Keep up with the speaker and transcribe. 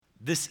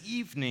This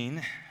evening,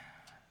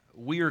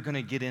 we are going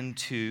to get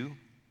into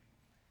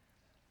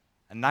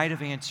a night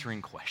of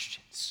answering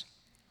questions.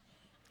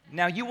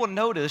 Now, you will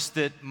notice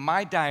that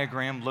my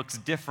diagram looks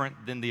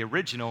different than the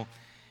original,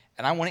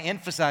 and I want to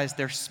emphasize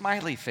there's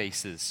smiley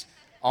faces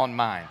on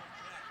mine.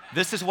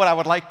 This is what I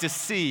would like to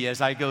see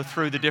as I go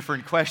through the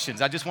different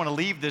questions. I just want to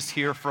leave this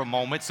here for a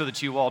moment so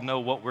that you all know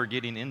what we're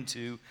getting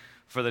into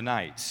for the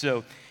night.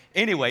 So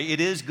anyway,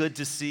 it is good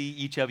to see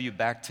each of you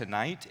back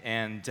tonight.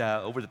 And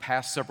over the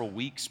past several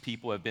weeks,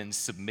 people have been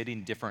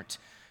submitting different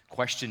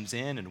questions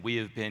in, and we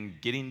have been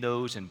getting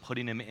those and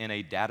putting them in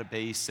a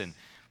database and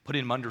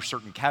putting them under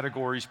certain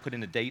categories,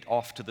 putting a date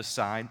off to the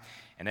side.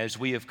 And as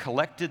we have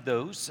collected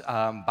those,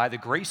 by the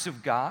grace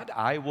of God,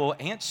 I will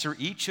answer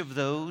each of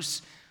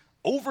those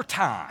over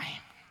time.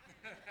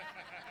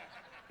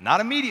 Not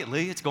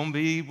immediately, it's going to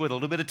be with a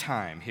little bit of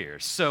time here.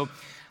 So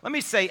let me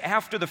say,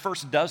 after the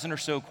first dozen or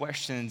so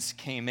questions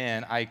came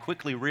in, I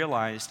quickly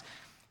realized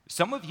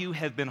some of you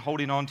have been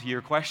holding on to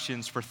your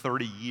questions for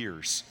 30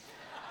 years,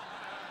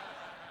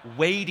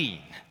 waiting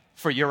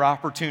for your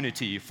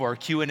opportunity for a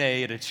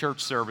Q&A at a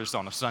church service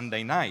on a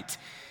Sunday night.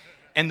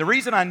 And the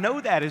reason I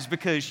know that is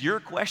because your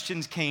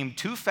questions came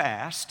too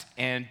fast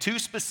and too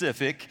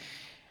specific,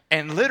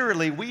 and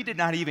literally we did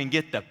not even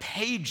get the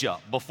page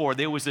up before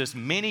there was this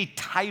mini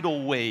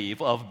tidal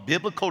wave of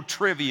biblical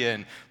trivia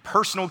and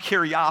personal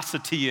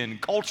curiosity and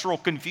cultural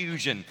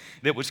confusion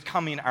that was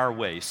coming our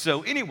way.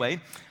 So anyway,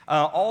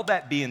 all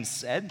that being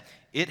said,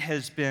 it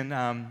has been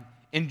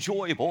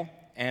enjoyable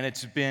and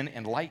it's been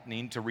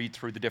enlightening to read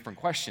through the different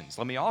questions.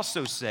 Let me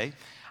also say,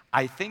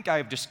 I think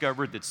I've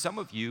discovered that some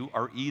of you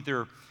are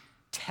either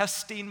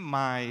testing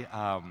my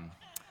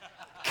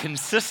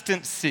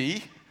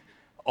consistency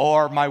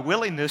or my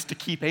willingness to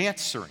keep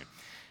answering,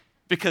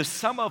 because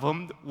some of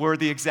them were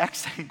the exact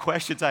same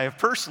questions I have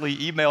personally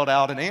emailed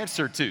out an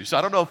answer to. So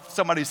I don't know if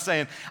somebody's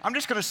saying, I'm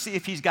just going to see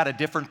if he's got a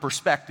different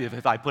perspective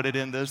if I put it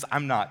in this.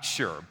 I'm not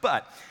sure.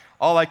 But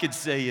all I could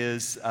say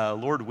is,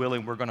 Lord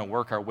willing, we're going to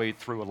work our way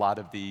through a lot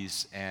of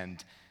these,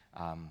 and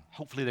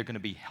hopefully they're going to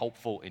be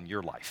helpful in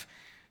your life.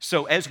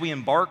 So as we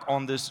embark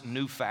on this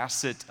new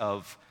facet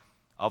of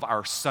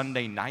our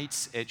Sunday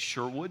nights at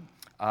Sherwood,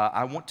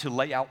 I want to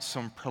lay out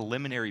some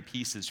preliminary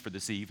pieces for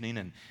this evening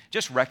and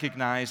just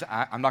recognize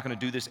I'm not going to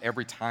do this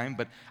every time,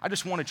 but I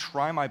just want to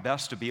try my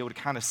best to be able to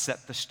kind of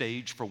set the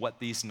stage for what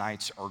these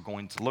nights are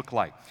going to look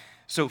like.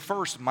 So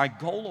first, my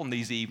goal on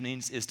these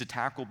evenings is to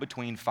tackle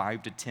between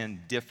 5 to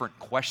 10 different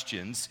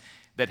questions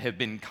that have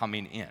been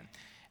coming in.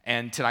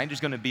 And tonight is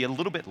going to be a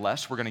little bit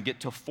less. We're going to get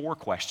to 4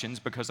 questions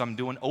because I'm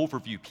doing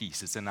overview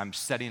pieces and I'm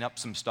setting up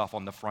some stuff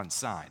on the front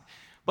side.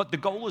 But the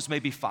goal is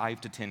maybe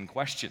 5 to 10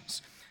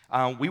 questions.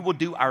 We will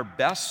do our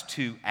best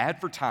to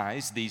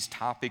advertise these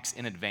topics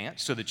in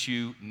advance so that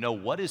you know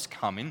what is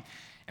coming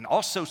and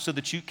also so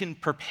that you can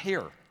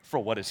prepare for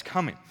what is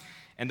coming.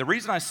 And the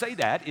reason I say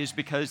that is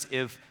because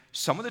if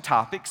some of the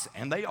topics,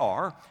 and they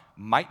are,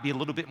 might be a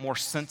little bit more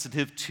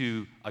sensitive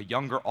to a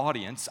younger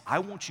audience, I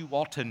want you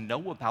all to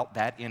know about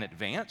that in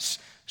advance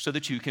so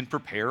that you can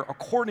prepare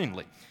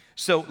accordingly.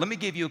 So let me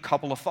give you a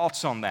couple of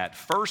thoughts on that.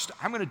 First,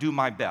 I'm going to do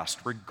my best,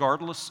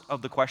 regardless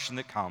of the question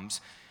that comes.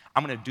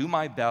 I'm going to do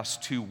my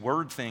best to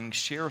word things,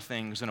 share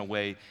things in a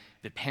way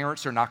that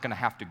parents are not going to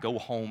have to go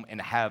home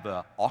and have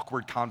an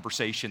awkward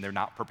conversation they're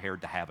not prepared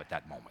to have at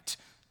that moment.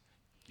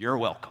 You're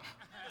welcome.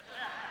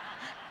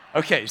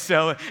 Okay,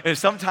 so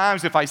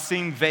sometimes if I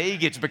seem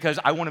vague, it's because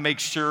I want to make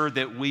sure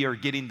that we are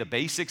getting the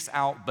basics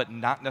out, but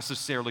not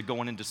necessarily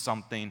going into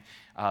something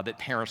that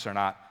parents are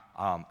not,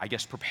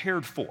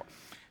 prepared for.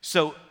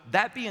 So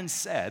that being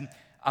said,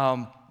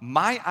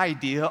 my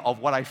idea of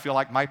what I feel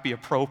like might be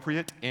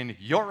appropriate and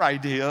your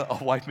idea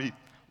of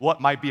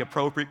what might be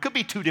appropriate could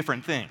be 2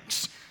 different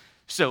things.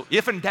 So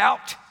if in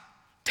doubt,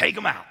 take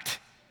them out.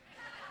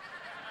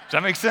 Does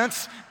that make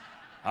sense?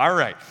 All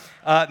right.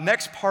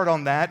 Next part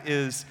on that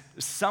is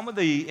some of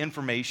the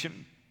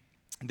information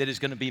that is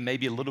going to be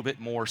maybe a little bit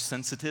more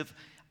sensitive,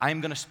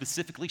 I'm going to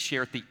specifically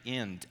share at the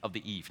end of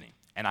the evening.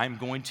 And I'm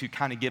going to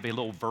kind of give a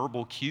little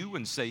verbal cue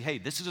and say, hey,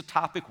 this is a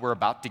topic we're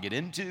about to get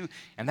into.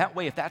 And that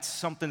way, if that's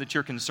something that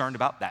you're concerned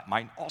about, that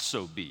might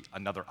also be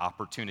another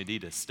opportunity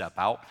to step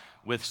out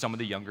with some of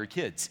the younger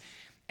kids.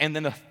 And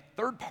then the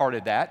third part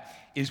of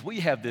that is we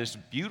have this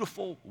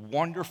beautiful,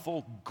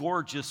 wonderful,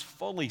 gorgeous,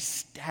 fully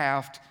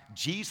staffed,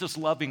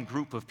 Jesus-loving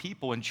group of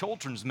people in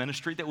children's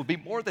ministry that would be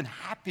more than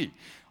happy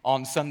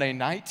on Sunday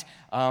night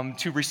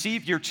to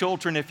receive your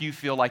children if you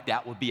feel like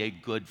that would be a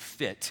good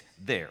fit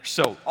there.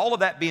 So all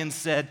of that being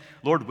said,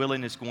 Lord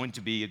willing, it's going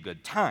to be a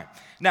good time.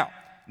 Now,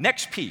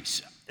 next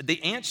piece,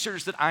 the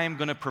answers that I am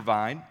going to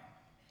provide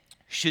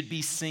should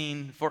be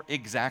seen for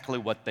exactly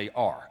what they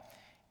are.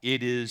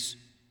 It is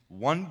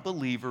one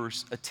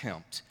believer's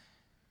attempt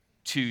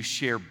to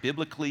share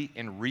biblically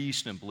and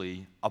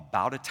reasonably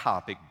about a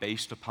topic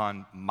based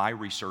upon my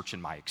research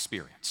and my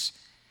experience.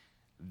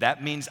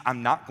 That means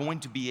I'm not going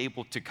to be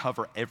able to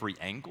cover every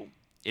angle.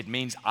 It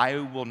means I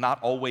will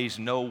not always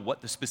know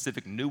what the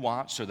specific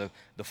nuance or the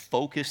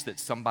focus that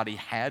somebody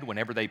had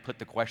whenever they put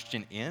the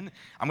question in.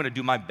 I'm going to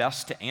do my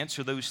best to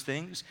answer those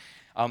things.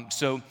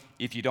 So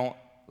if you don't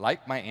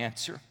like my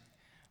answer,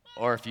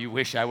 or if you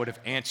wish I would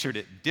have answered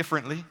it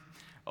differently,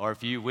 or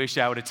if you wish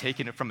I would have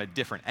taken it from a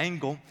different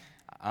angle,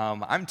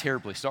 I'm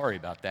terribly sorry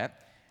about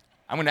that.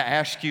 I'm going to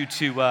ask you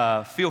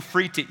to feel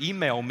free to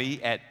email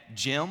me at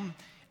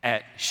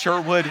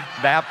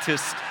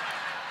jim@sherwoodbaptist.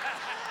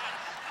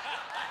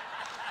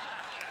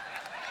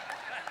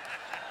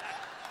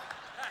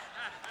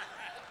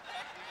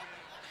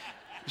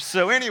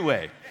 So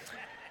anyway,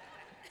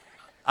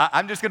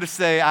 I'm just going to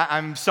say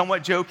I'm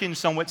somewhat joking,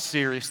 somewhat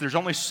serious. There's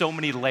only so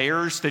many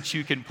layers that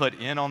you can put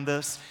in on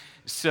this.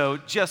 So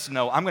just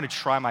know I'm going to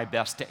try my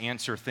best to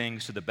answer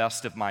things to the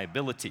best of my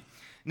ability.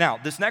 Now,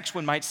 this next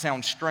one might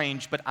sound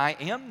strange, but I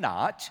am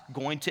not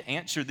going to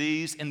answer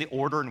these in the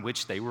order in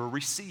which they were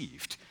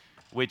received,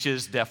 which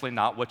is definitely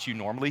not what you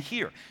normally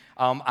hear.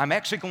 I'm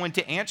actually going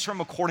to answer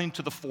them according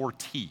to the 4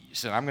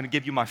 T's, and I'm going to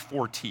give you my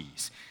 4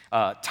 T's.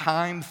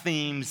 Time,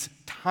 themes,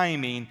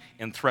 timing,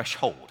 and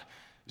threshold.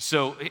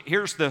 So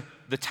here's the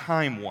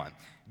time one.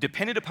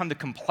 Depending upon the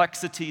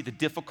complexity, the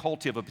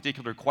difficulty of a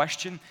particular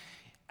question,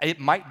 it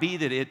might be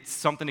that it's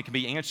something that can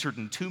be answered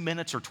in 2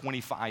 minutes or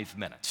 25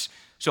 minutes.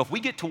 So if we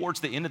get towards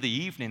the end of the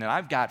evening and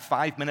I've got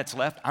 5 minutes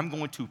left, I'm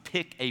going to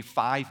pick a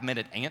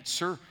 5-minute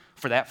answer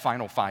for that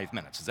final 5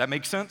 minutes. Does that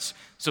make sense?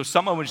 So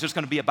some of it is just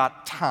going to be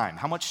about time.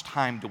 How much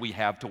time do we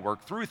have to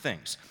work through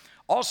things?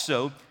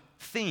 Also,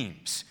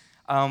 themes.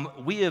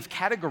 We have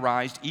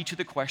categorized each of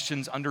the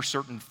questions under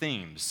certain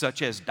themes,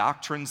 such as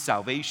doctrine,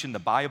 salvation, the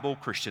Bible,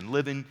 Christian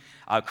living,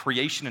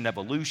 creation and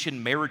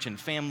evolution, marriage and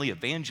family,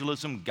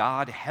 evangelism,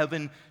 God,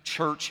 heaven,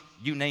 church,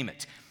 you name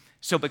it.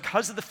 So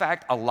because of the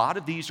fact a lot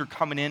of these are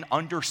coming in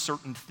under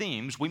certain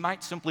themes, we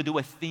might simply do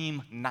a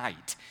theme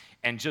night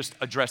and just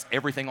address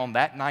everything on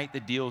that night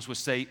that deals with,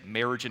 say,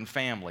 marriage and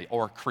family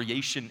or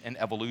creation and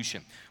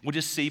evolution. We'll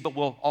just see, but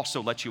we'll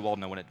also let you all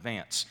know in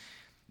advance.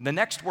 The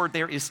next word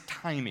there is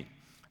timing.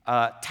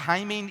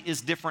 Timing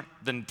is different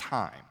than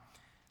time.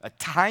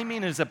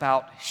 Timing is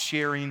about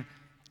sharing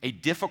a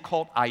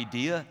difficult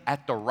idea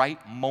at the right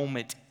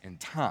moment in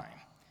time.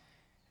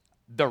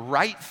 The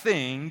right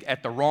thing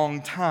at the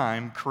wrong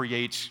time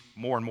creates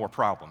more and more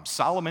problems.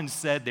 Solomon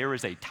said there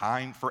is a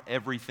time for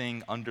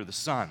everything under the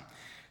sun.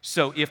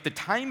 So if the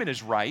timing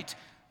is right,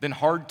 then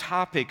hard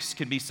topics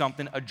can be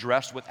something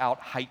addressed without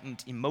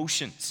heightened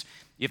emotions.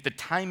 If the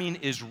timing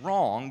is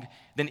wrong,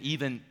 then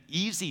even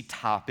easy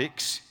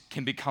topics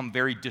can become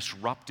very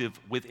disruptive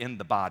within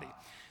the body.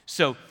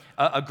 So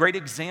a great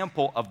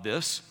example of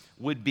this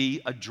would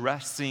be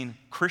addressing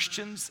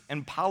Christians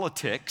and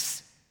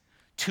politics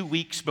 2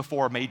 weeks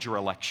before a major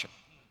election.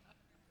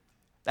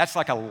 That's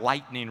like a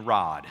lightning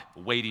rod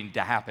waiting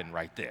to happen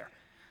right there.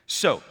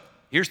 So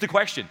here's the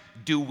question.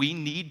 Do we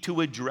need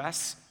to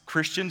address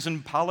Christians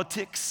and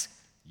politics?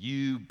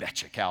 You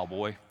betcha,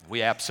 cowboy.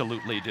 We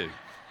absolutely do.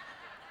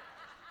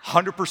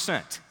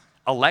 100%.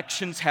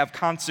 Elections have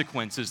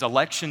consequences.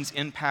 Elections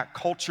impact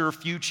culture,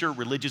 future,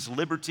 religious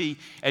liberty,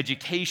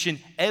 education,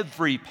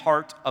 every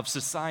part of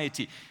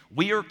society.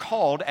 We are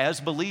called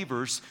as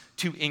believers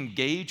to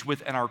engage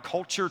within our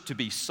culture, to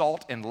be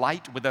salt and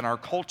light within our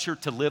culture,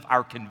 to live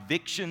our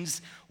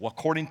convictions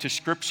according to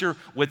Scripture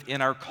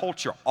within our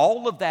culture.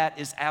 All of that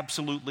is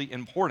absolutely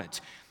important.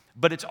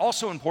 But it's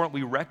also important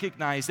we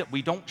recognize that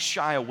we don't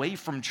shy away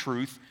from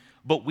truth,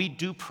 but we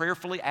do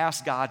prayerfully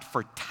ask God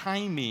for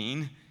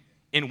timing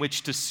in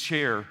which to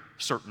share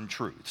certain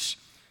truths.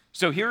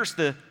 So here's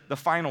the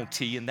final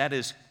T, and that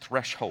is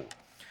threshold.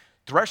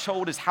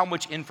 Threshold is how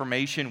much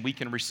information we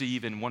can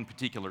receive in one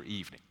particular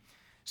evening.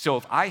 So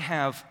if I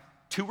have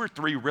 2 or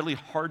 3 really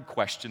hard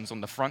questions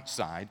on the front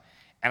side,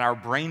 and our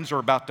brains are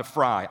about to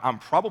fry, I'm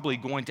probably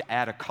going to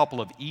add a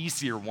couple of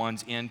easier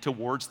ones in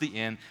towards the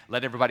end,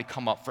 let everybody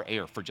come up for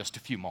air for just a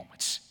few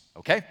moments,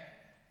 okay?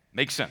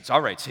 Makes sense. All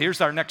right, so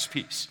here's our next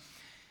piece.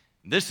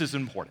 This is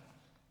important.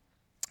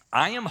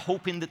 I am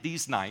hoping that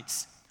these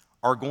nights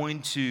are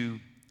going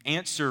to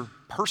answer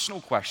personal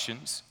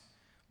questions,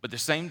 but at the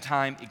same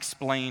time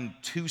explain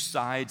 2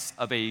 sides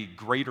of a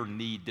greater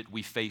need that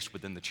we face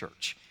within the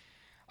church.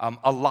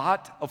 A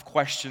lot of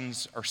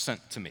questions are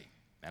sent to me,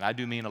 and I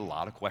do mean a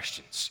lot of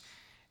questions.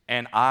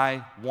 And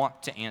I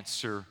want to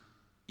answer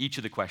each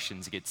of the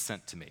questions that get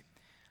sent to me.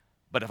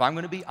 But if I'm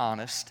going to be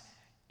honest,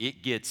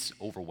 it gets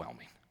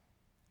overwhelming.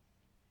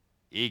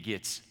 It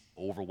gets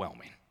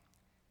overwhelming.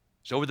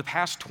 So over the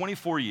past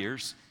 24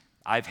 years,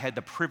 I've had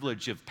the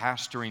privilege of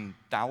pastoring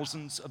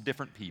thousands of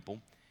different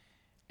people,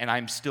 and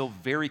I'm still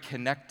very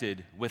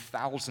connected with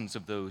thousands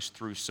of those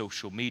through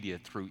social media,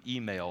 through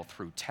email,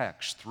 through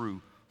text,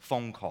 through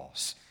phone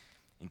calls.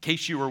 In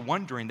case you were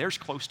wondering, there's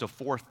close to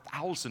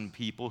 4,000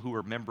 people who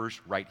are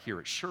members right here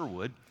at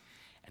Sherwood,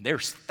 and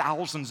there's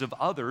thousands of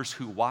others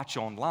who watch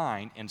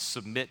online and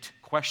submit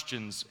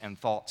questions and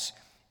thoughts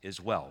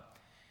as well.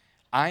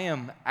 I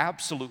am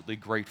absolutely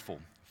grateful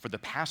for the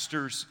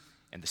pastors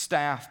and the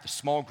staff, the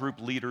small group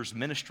leaders,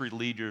 ministry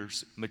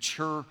leaders,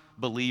 mature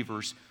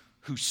believers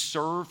who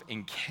serve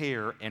and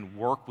care and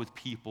work with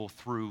people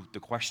through the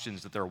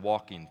questions that they're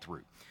walking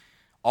through.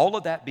 All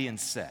of that being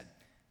said,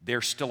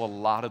 there's still a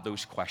lot of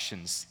those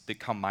questions that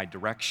come my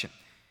direction.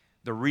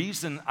 The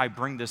reason I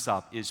bring this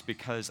up is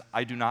because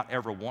I do not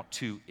ever want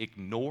to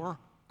ignore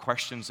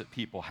questions that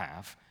people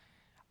have.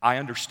 I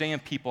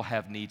understand people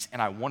have needs,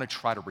 and I want to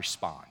try to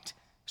respond.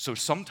 So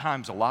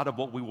sometimes a lot of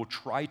what we will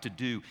try to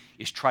do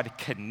is try to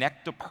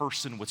connect a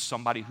person with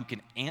somebody who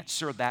can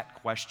answer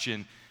that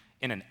question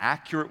in an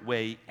accurate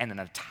way and in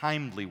a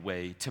timely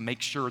way to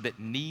make sure that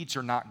needs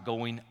are not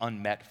going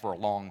unmet for a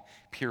long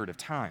period of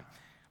time.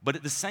 But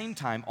at the same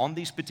time, on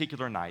these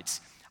particular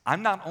nights,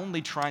 I'm not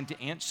only trying to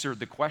answer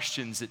the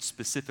questions that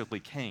specifically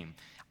came,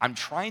 I'm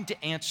trying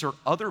to answer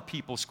other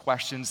people's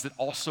questions that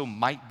also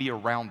might be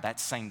around that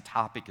same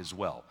topic as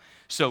well.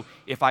 So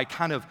if I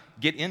kind of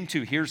get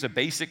into, here's a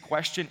basic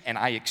question, and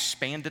I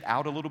expand it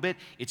out a little bit,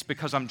 it's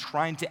because I'm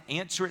trying to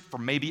answer it for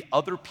maybe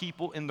other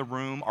people in the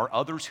room or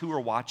others who are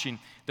watching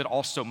that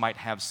also might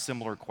have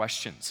similar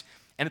questions.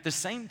 And at the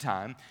same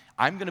time,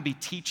 I'm going to be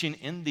teaching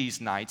in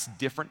these nights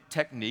different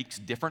techniques,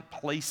 different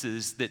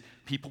places that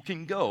people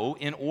can go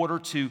in order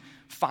to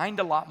find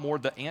a lot more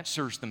of the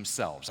answers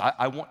themselves.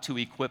 I want to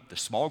equip the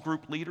small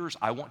group leaders.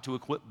 I want to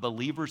equip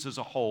believers as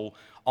a whole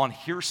on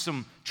here's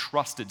some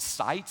trusted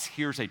sites,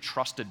 here's a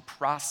trusted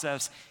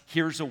process,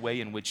 here's a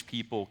way in which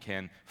people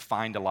can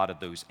find a lot of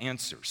those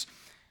answers.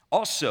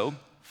 Also,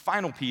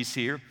 final piece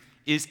here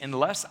is,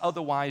 unless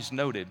otherwise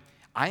noted,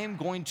 I am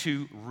going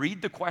to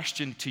read the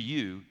question to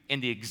you in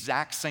the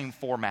exact same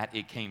format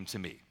it came to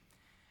me.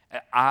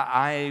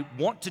 I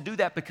want to do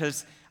that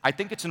because I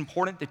think it's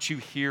important that you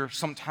hear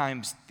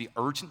sometimes the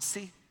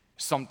urgency,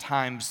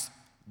 sometimes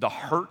the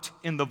hurt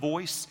in the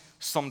voice,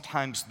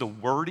 sometimes the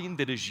wording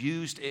that is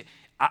used.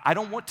 I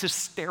don't want to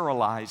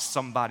sterilize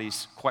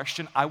somebody's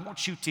question. I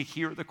want you to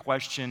hear the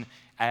question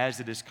as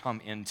it has come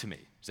into me.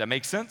 Does that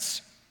make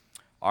sense?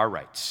 All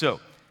right, so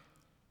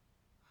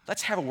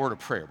let's have a word of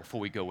prayer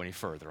before we go any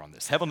further on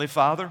this. Heavenly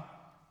Father,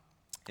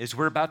 as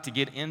we're about to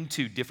get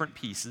into different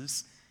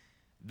pieces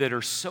that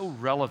are so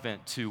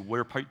relevant to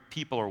where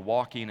people are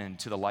walking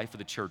into the life of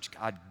the church,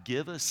 God,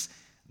 give us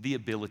the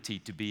ability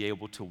to be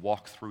able to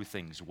walk through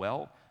things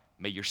well.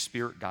 May your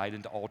Spirit guide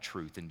into all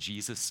truth. In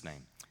Jesus'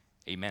 name,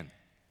 amen.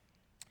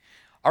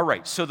 All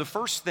right, so the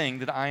first thing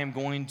that I am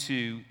going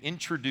to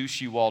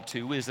introduce you all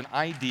to is an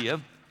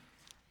idea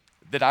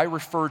that I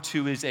refer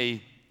to as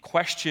a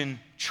question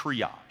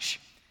triage.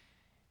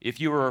 If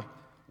you are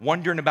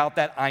wondering about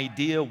that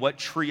idea, what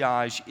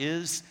triage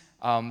is,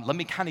 let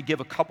me kind of give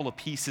a couple of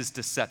pieces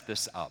to set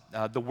this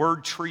up. The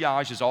word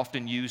triage is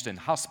often used in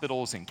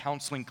hospitals and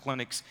counseling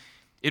clinics.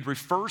 It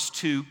refers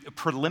to a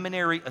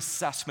preliminary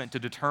assessment to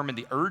determine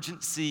the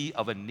urgency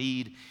of a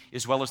need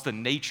as well as the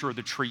nature of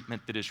the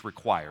treatment that is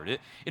required.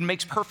 It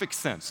makes perfect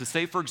sense. To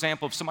say, for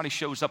example, if somebody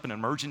shows up in an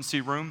emergency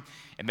room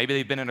and maybe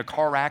they've been in a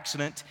car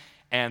accident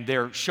and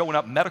they're showing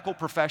up, medical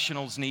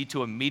professionals need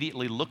to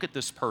immediately look at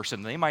this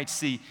person. They might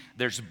see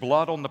there's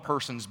blood on the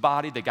person's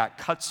body, they got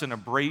cuts and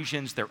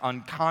abrasions, they're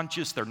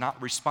unconscious, they're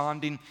not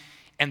responding,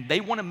 and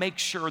they want to make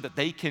sure that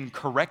they can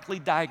correctly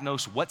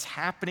diagnose what's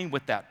happening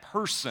with that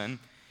person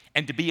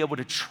and to be able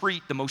to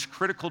treat the most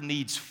critical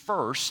needs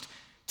first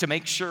to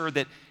make sure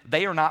that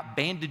they are not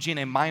bandaging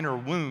a minor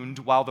wound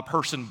while the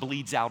person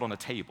bleeds out on a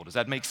table. Does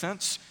that make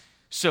sense?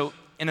 So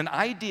in an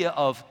idea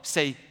of,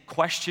 say,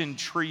 question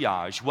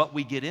triage, what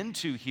we get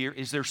into here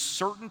is there's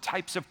certain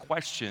types of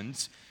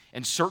questions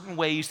and certain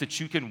ways that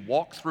you can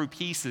walk through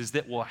pieces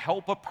that will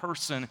help a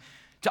person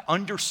to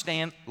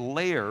understand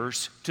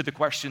layers to the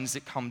questions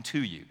that come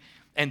to you.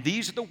 And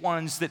these are the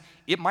ones that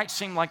it might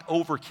seem like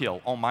overkill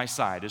on my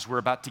side as we're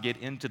about to get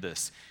into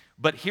this.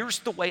 But here's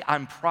the way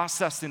I'm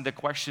processing the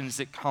questions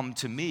that come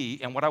to me.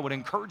 And what I would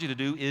encourage you to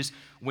do is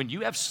when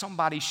you have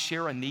somebody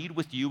share a need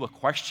with you, a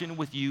question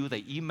with you,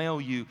 they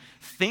email you,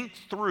 think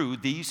through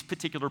these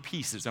particular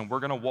pieces. And we're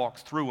going to walk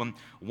through them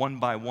one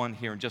by one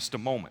here in just a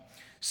moment.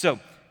 So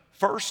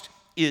first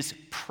is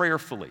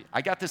prayerfully.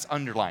 I got this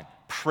underlined.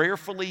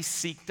 Prayerfully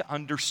seek to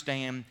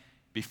understand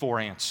before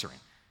answering.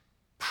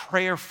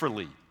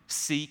 Prayerfully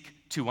seek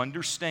to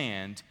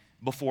understand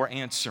before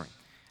answering.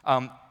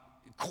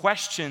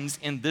 Questions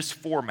in this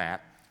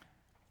format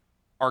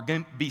are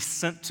going to be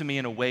sent to me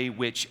in a way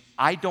which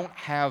I don't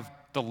have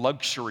the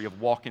luxury of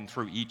walking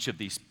through each of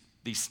these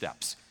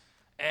steps.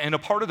 And a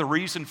part of the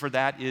reason for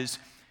that is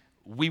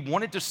we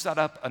wanted to set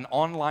up an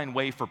online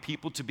way for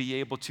people to be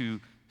able to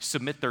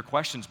submit their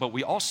questions, but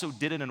we also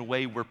did it in a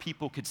way where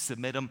people could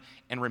submit them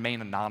and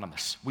remain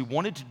anonymous. We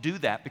wanted to do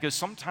that because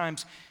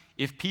sometimes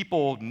if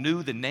people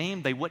knew the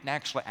name, they wouldn't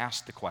actually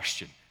ask the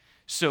question.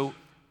 So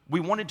we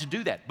wanted to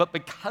do that. But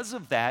because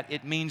of that,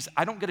 it means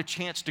I don't get a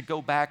chance to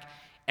go back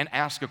and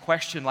ask a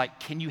question like,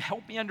 can you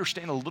help me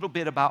understand a little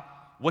bit about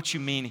what you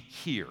mean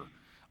here?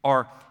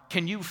 Or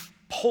can you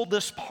pull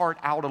this part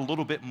out a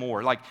little bit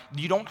more? Like,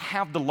 you don't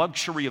have the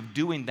luxury of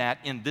doing that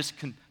in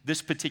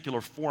this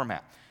particular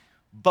format.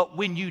 But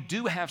when you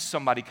do have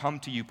somebody come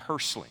to you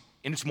personally,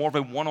 and it's more of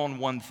a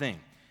one-on-one thing,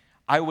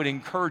 I would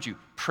encourage you,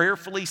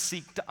 prayerfully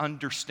seek to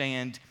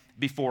understand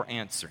before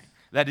answering.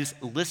 That is,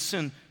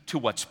 listen to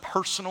what's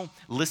personal,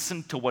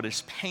 listen to what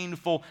is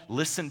painful,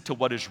 listen to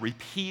what is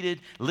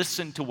repeated,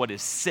 listen to what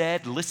is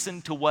said,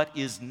 listen to what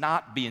is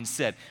not being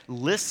said.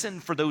 Listen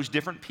for those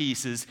different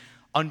pieces.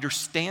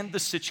 Understand the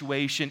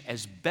situation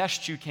as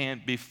best you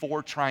can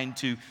before trying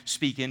to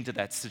speak into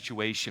that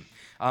situation.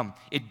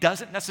 It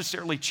doesn't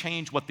necessarily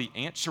change what the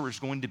answer is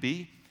going to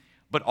be,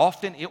 but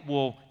often it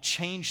will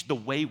change the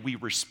way we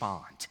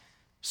respond.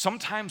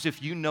 Sometimes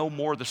if you know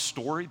more of the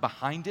story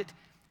behind it,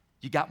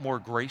 you got more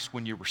grace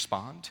when you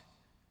respond.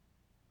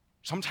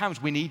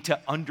 Sometimes we need to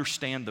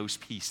understand those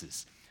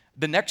pieces.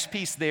 The next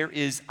piece there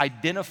is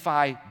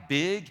identify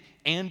big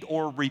and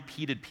or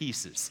repeated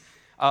pieces.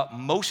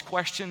 Most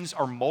questions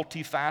are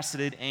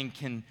multifaceted and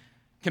can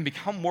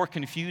become more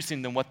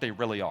confusing than what they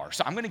really are.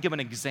 So I'm going to give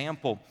an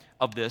example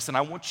of this, and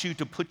I want you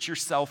to put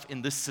yourself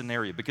in this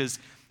scenario because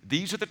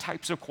these are the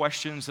types of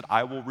questions that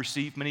I will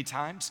receive many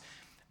times.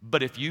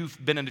 But if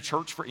you've been in a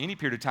church for any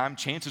period of time,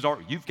 chances are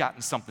you've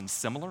gotten something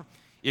similar.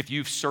 If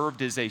you've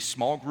served as a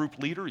small group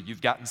leader,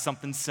 you've gotten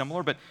something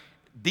similar. But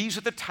these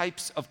are the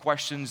types of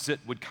questions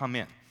that would come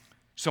in.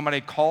 Somebody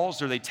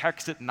calls or they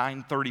text at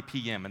 9:30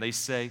 p.m. and they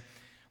say,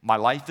 my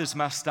life is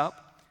messed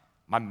up,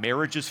 my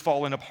marriage is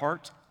falling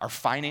apart, our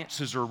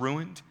finances are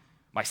ruined,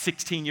 my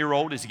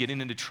 16-year-old is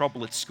getting into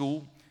trouble at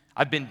school,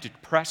 I've been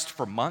depressed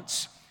for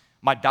months,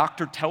 my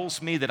doctor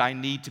tells me that I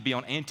need to be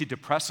on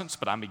antidepressants,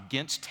 but I'm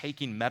against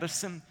taking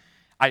medicine.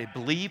 I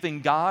believe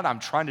in God, I'm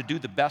trying to do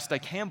the best I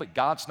can, but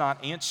God's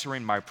not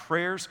answering my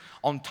prayers.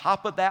 On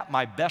top of that,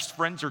 my best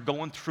friends are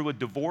going through a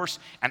divorce,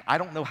 and I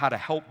don't know how to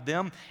help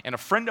them. And a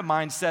friend of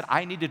mine said,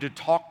 I needed to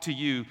talk to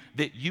you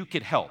that you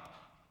could help.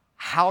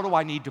 How do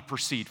I need to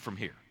proceed from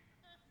here?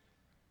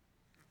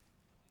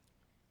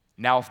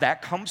 Now, if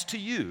that comes to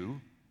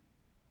you,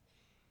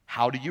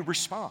 how do you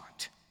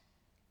respond?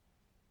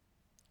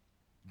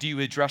 Do you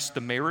address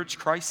the marriage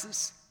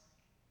crisis?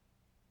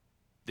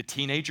 The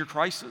teenager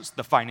crisis,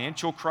 the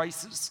financial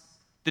crisis,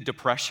 the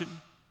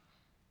depression?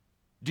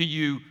 Do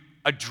you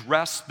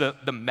address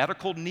the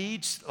medical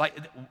needs? Like,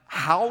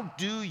 how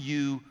do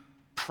you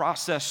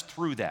process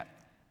through that?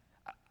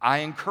 I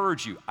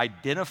encourage you,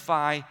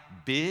 identify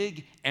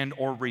big and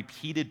or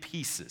repeated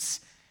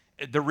pieces.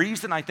 The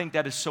reason I think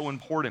that is so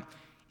important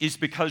is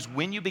because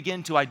when you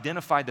begin to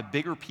identify the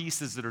bigger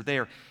pieces that are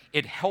there,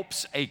 it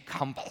helps a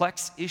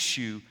complex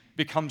issue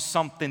become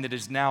something that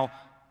is now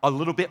a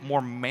little bit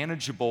more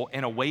manageable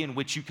in a way in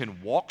which you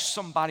can walk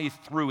somebody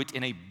through it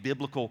in a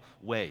biblical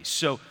way.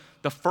 So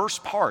the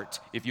first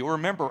part, if you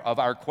remember, of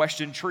our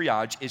question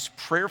triage is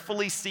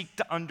prayerfully seek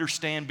to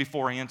understand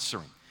before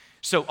answering.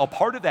 So a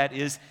part of that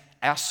is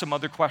ask some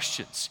other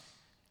questions.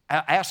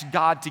 Ask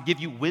God to give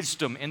you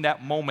wisdom in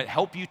that moment,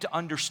 help you to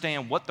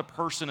understand what the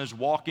person is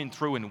walking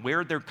through and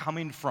where they're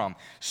coming from,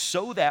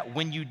 so that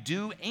when you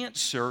do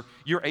answer,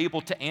 you're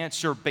able to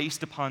answer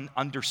based upon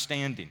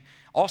understanding.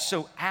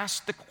 Also,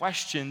 ask the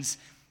questions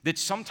that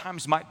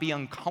sometimes might be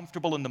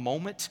uncomfortable in the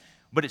moment,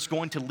 but it's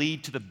going to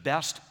lead to the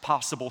best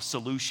possible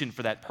solution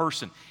for that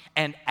person.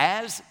 And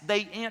as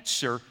they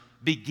answer,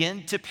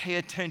 begin to pay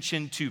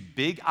attention to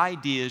big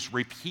ideas,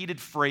 repeated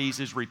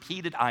phrases,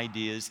 repeated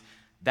ideas.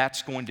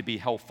 That's going to be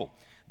helpful.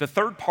 The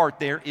third part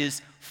there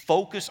is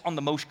focus on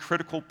the most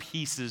critical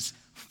pieces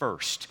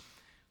first.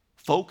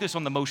 Focus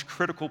on the most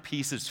critical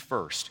pieces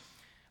first.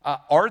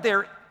 Are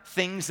there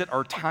things that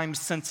are time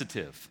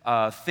sensitive?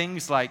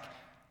 Things like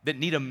that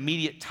need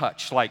immediate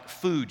touch, like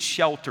food,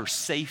 shelter,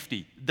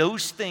 safety.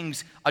 Those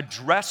things,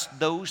 address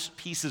those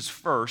pieces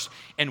first,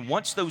 and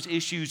once those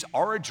issues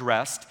are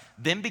addressed,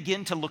 then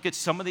begin to look at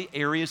some of the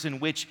areas in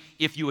which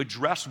if you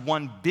address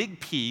one big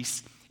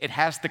piece, it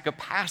has the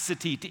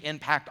capacity to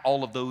impact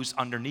all of those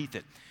underneath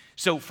it.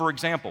 So, for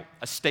example,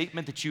 a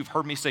statement that you've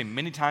heard me say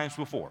many times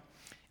before,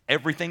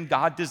 everything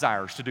God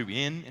desires to do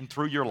in and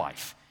through your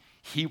life,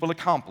 He will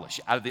accomplish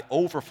out of the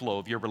overflow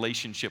of your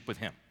relationship with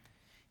Him.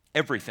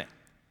 Everything.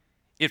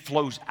 It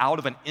flows out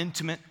of an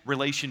intimate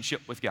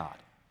relationship with God.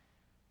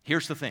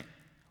 Here's the thing.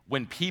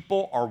 When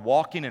people are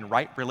walking in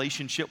right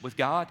relationship with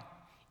God,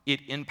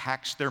 it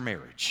impacts their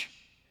marriage.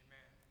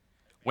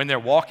 When they're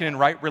walking in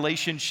right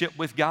relationship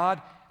with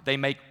God, they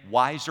make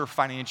wiser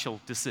financial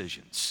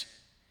decisions.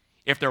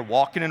 If they're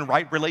walking in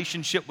right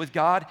relationship with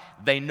God,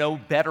 they know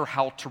better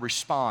how to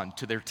respond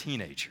to their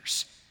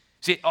teenagers.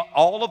 See,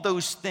 all of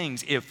those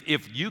things,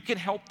 if you can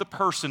help the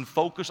person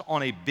focus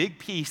on a big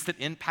piece that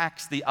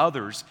impacts the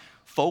others,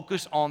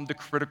 focus on the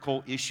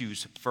critical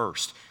issues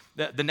first.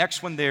 The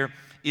next one there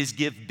is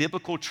give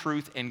biblical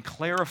truth and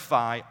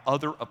clarify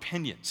other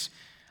opinions.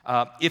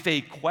 If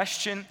a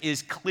question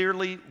is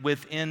clearly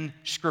within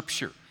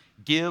Scripture,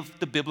 give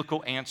the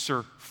biblical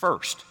answer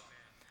first.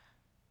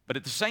 But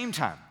at the same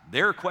time,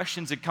 there are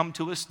questions that come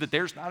to us that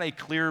there's not a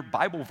clear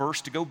Bible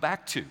verse to go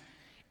back to.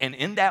 And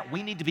in that,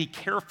 we need to be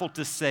careful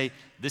to say,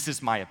 this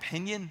is my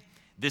opinion,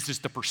 this is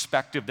the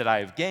perspective that I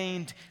have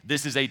gained,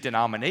 this is a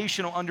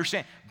denominational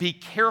understanding. Be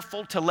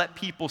careful to let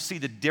people see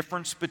the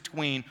difference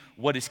between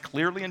what is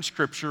clearly in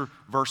Scripture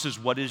versus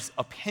what is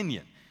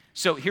opinion.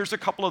 So here's a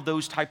couple of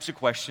those types of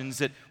questions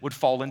that would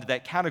fall into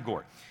that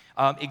category.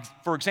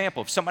 For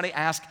example, if somebody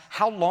asks,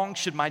 how long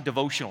should my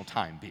devotional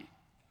time be?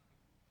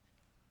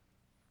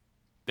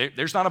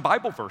 There's not a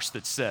Bible verse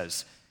that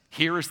says,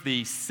 here is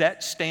the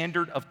set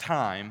standard of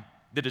time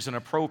that is an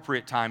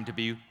appropriate time to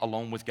be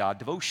alone with God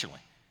devotionally.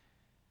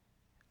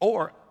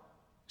 Or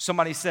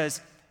somebody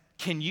says,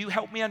 can you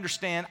help me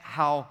understand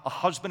how a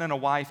husband and a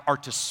wife are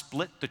to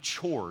split the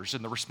chores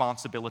and the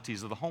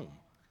responsibilities of the home?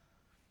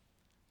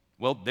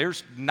 Well,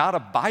 there's not a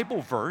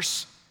Bible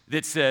verse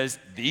that says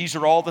these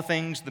are all the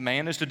things the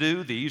man is to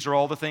do, these are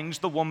all the things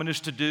the woman is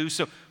to do.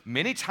 So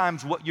many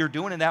times what you're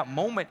doing in that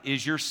moment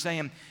is you're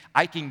saying,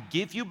 I can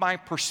give you my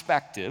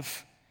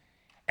perspective,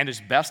 and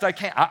as best I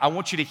can, I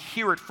want you to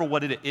hear it for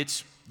what it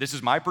is. This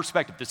is my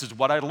perspective. This is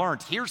what I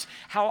learned. Here's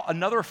how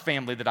another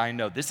family that I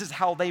know, this is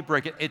how they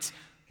break it. It's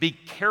be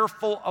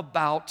careful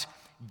about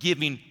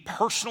giving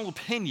personal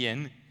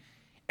opinion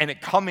and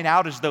it coming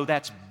out as though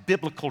that's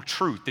biblical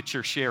truth that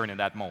you're sharing in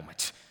that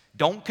moment.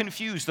 Don't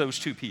confuse those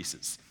two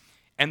pieces.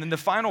 And then the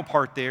final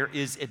part there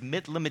is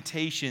admit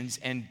limitations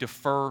and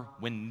defer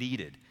when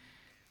needed.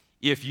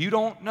 If you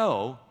don't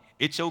know,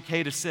 it's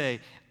okay to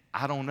say,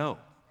 I don't know.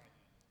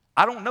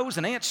 I don't know is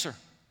an answer.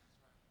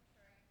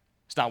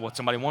 It's not what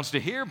somebody wants to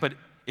hear, but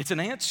it's an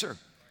answer.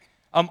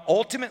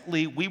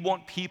 Ultimately, we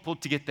want people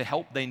to get the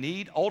help they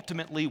need.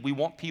 Ultimately, we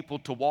want people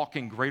to walk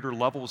in greater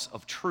levels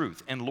of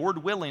truth. And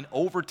Lord willing,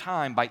 over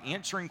time, by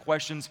answering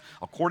questions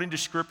according to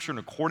Scripture and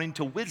according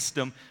to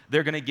wisdom,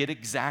 they're going to get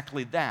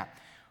exactly that.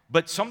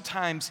 But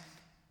sometimes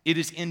it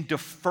is in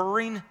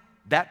deferring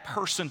that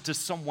person to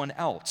someone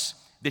else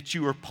that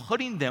you are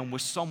putting them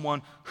with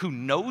someone who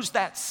knows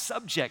that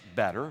subject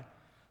better,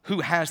 who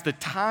has the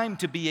time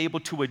to be able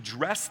to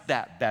address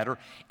that better,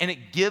 and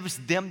it gives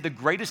them the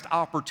greatest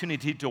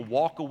opportunity to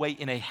walk away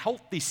in a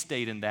healthy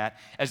state in that,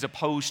 as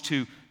opposed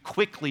to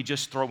quickly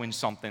just throwing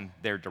something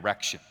their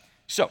direction.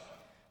 So,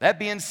 that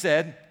being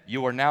said,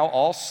 you are now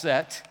all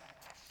set,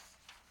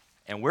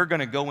 and we're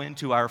gonna go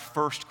into our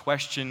first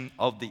question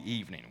of the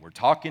evening. We're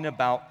talking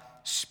about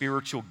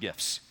spiritual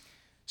gifts.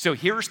 So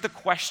here's the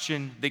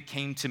question that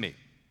came to me.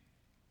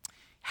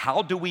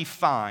 How do we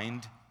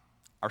find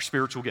our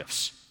spiritual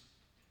gifts?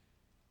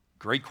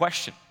 Great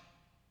question.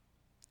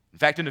 In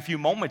fact, in a few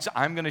moments,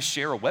 I'm going to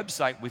share a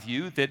website with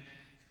you that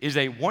is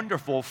a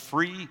wonderful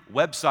free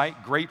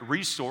website, great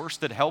resource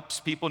that helps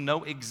people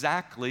know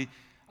exactly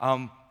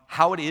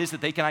how it is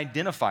that they can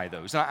identify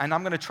those. And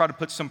I'm going to try to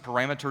put some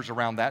parameters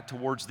around that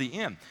towards the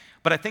end.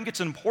 But I think it's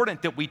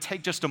important that we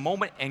take just a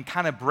moment and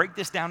kind of break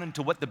this down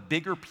into what the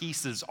bigger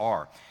pieces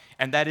are.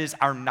 And that is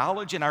our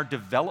knowledge and our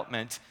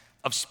development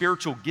of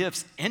spiritual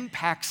gifts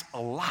impacts a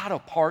lot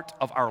of part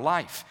of our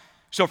life.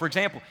 So, for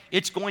example,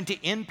 it's going to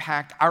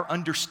impact our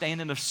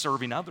understanding of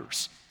serving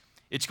others.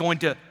 It's going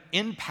to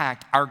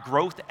impact our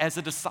growth as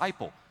a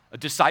disciple.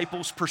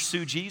 Disciples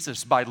pursue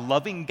Jesus by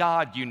loving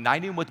God,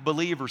 uniting with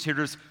believers,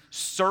 here is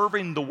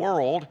serving the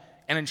world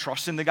and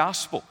entrusting the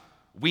gospel.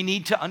 We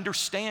need to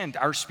understand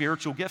our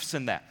spiritual gifts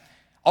in that.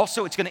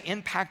 Also, it's going to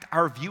impact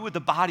our view of the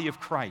body of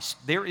Christ.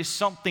 There is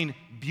something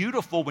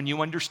beautiful when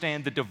you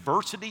understand the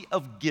diversity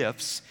of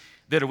gifts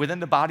that are within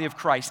the body of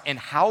Christ and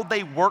how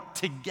they work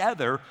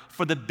together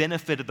for the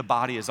benefit of the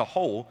body as a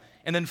whole.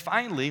 And then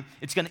finally,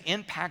 it's going to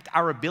impact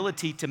our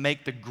ability to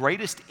make the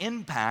greatest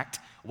impact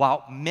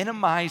while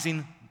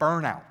minimizing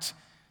burnout.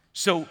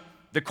 So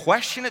the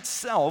question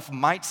itself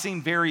might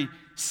seem very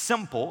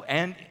simple,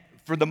 and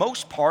for the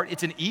most part,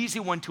 it's an easy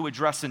one to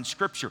address in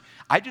Scripture.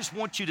 I just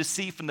want you to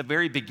see from the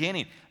very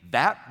beginning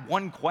that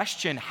one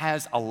question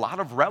has a lot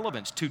of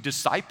relevance to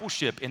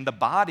discipleship in the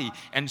body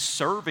and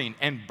serving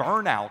and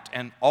burnout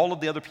and all of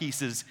the other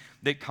pieces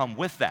that come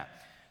with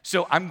that.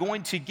 So I'm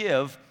going to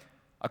give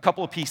a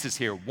couple of pieces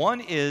here.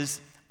 One is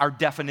our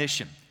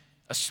definition.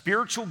 A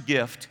spiritual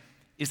gift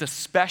is a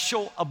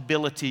special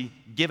ability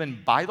given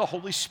by the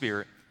Holy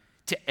Spirit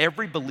to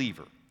every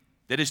believer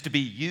that is to be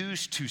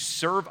used to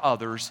serve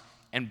others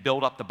and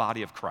build up the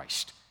body of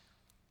Christ.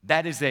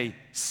 That is a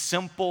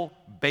simple,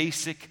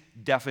 basic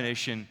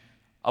definition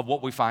of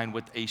what we find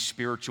with a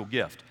spiritual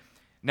gift.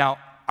 Now,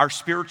 our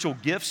spiritual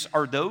gifts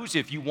are those,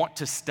 if you want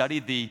to study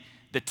the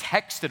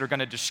texts that are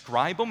going to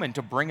describe them and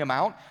to bring them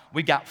out,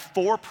 we got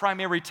 4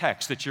 primary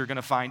texts that you're going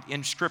to find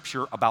in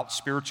Scripture about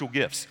spiritual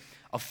gifts.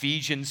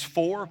 Ephesians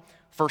 4,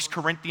 1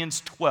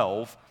 Corinthians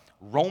 12,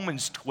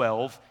 Romans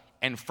 12,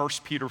 and 1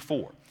 Peter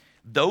 4.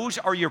 Those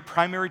are your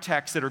primary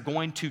texts that are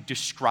going to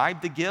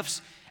describe the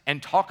gifts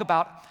and talk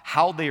about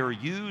how they are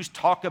used,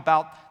 talk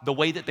about the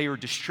way that they are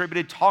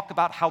distributed, talk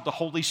about how the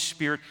Holy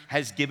Spirit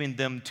has given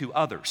them to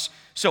others.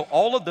 So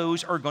all of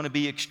those are going to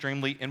be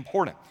extremely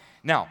important.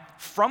 Now,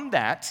 from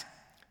that,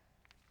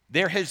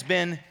 there has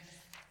been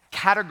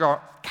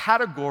categories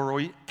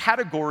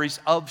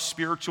of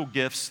spiritual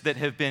gifts that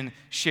have been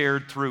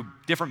shared through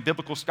different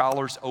biblical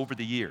scholars over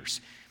the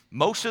years.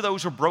 Most of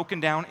those are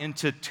broken down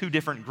into 2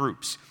 different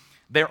groups.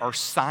 There are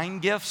sign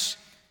gifts,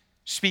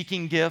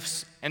 speaking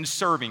gifts, and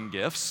serving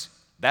gifts.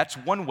 That's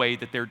one way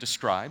that they're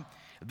described.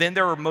 Then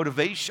there are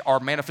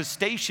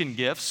manifestation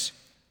gifts,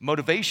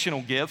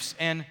 motivational gifts,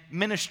 and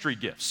ministry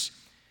gifts.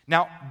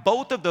 Now,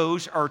 both of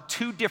those are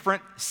two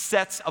different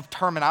sets of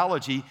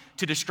terminology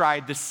to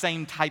describe the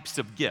same types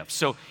of gifts.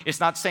 So it's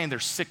not saying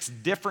there's 6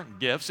 different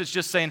gifts, it's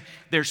just saying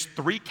there's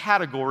 3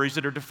 categories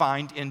that are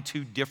defined in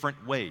 2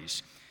 different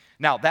ways.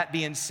 Now, that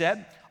being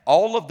said,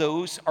 all of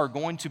those are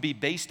going to be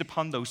based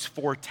upon those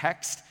 4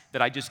 texts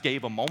that I just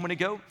gave a moment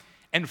ago.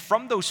 And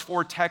from those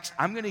 4 texts,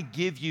 I'm going to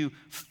give you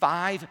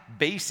 5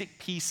 basic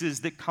pieces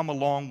that come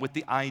along with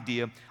the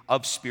idea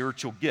of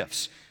spiritual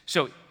gifts.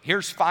 So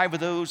here's 5 of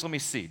those. Let me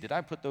see. Did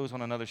I put those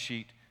on another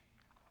sheet?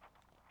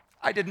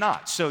 I did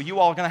not. So you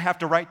all are going to have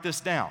to write this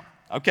down.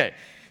 Okay.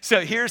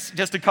 So here's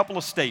just a couple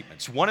of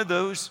statements. One of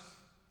those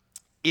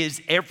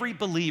is every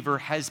believer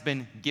has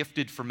been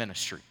gifted for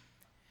ministry.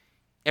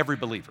 Every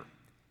believer.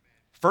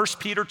 1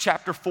 Peter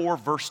chapter 4,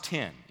 verse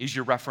 10 is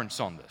your reference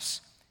on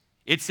this.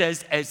 It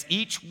says, as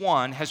each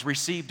one has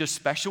received a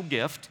special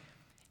gift,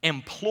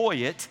 employ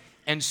it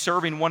in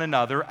serving one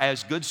another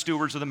as good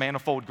stewards of the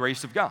manifold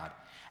grace of God.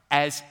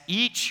 As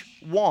each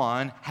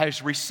one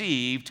has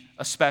received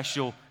a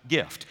special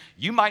gift.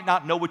 You might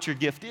not know what your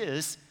gift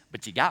is,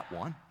 but you got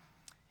one.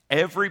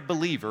 Every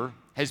believer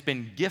has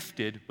been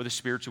gifted with a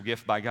spiritual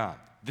gift by God.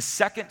 The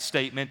second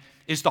statement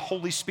is the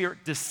Holy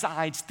Spirit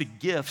decides the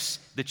gifts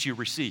that you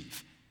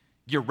receive.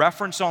 Your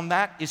reference on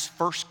that is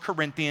 1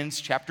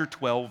 Corinthians chapter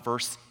 12,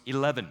 verse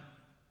 11.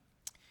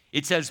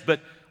 It says,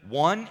 but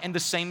one and the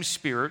same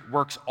Spirit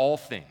works all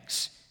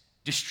things,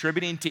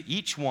 distributing to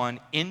each one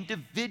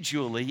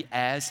individually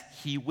as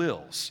he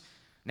wills.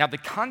 Now, the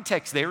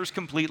context there is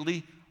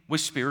completely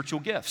with spiritual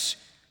gifts.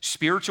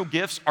 Spiritual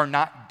gifts are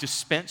not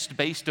dispensed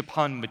based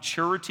upon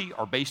maturity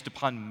or based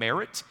upon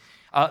merit.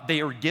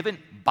 They are given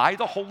by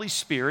the Holy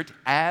Spirit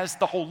as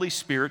the Holy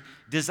Spirit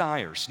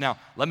desires. Now,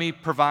 let me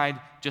provide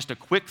just a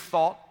quick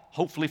thought,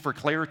 hopefully for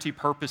clarity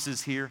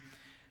purposes here.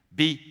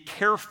 Be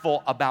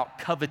careful about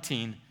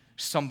coveting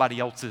somebody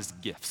else's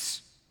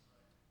gifts.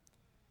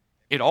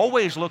 It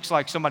always looks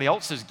like somebody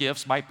else's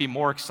gifts might be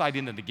more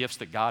exciting than the gifts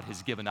that God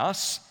has given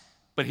us.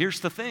 But here's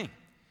the thing.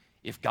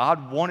 If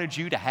God wanted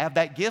you to have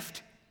that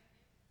gift,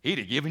 He'd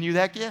have given you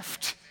that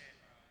gift.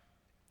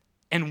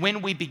 And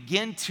when we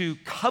begin to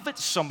covet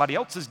somebody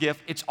else's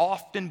gift, it's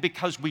often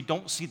because we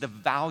don't see the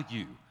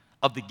value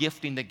of the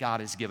gifting that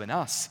God has given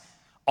us.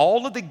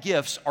 All of the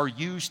gifts are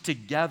used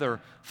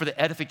together for the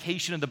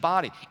edification of the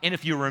body. And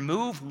if you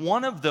remove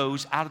one of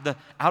those out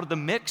of the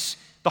mix,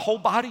 the whole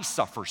body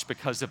suffers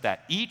because of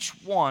that. Each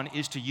one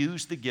is to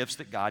use the gifts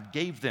that God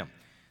gave them.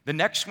 The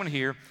next one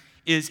here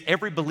is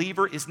every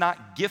believer is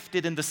not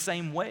gifted in the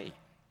same way.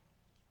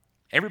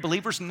 Every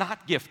believer is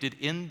not gifted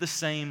in the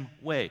same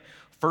way.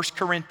 1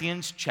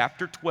 Corinthians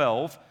chapter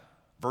 12,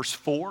 verse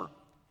 4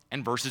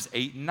 and verses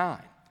 8 and 9.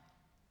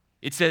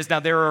 It says, now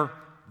there are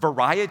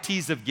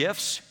varieties of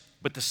gifts,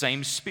 but the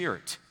same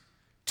Spirit.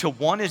 To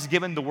one is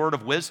given the word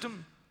of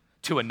wisdom,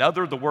 to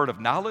another the word of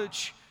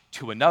knowledge,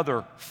 to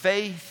another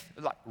faith,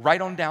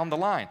 right on down the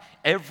line.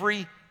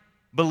 Every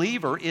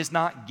believer is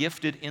not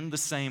gifted in the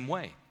same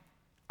way.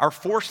 Our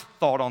fourth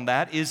thought on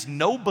that is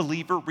no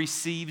believer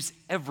receives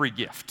every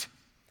gift.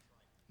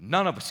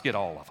 None of us get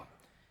all of them.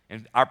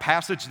 And our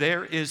passage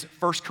there is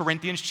 1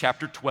 Corinthians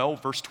chapter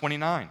 12, verse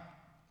 29.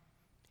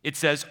 It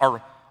says,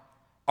 are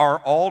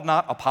all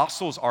not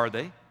apostles, are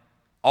they?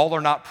 All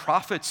are not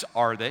prophets,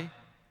 are they?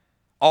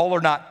 All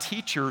are not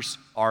teachers,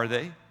 are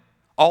they?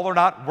 All are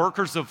not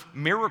workers of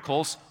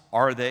miracles,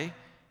 are they?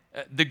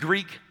 The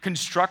Greek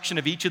construction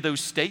of each of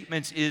those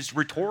statements is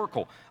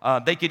rhetorical.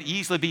 They could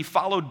easily be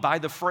followed by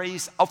the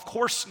phrase, of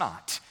course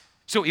not.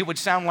 So it would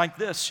sound like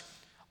this.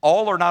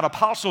 All are not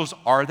apostles,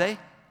 are they?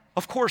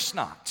 Of course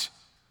not.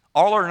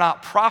 All are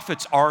not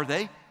prophets, are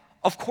they?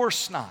 Of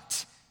course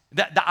not.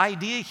 The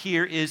idea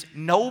here is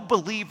no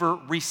believer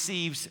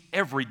receives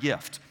every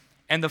gift.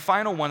 And the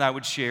final one I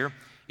would share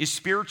is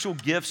spiritual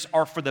gifts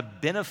are for the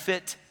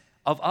benefit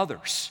of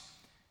others.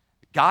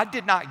 God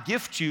did not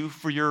gift you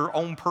for your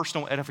own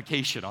personal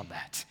edification on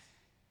that.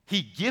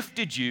 He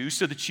gifted you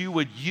so that you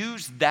would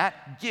use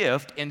that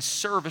gift in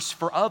service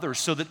for others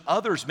so that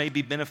others may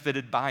be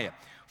benefited by it.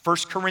 1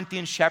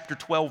 Corinthians chapter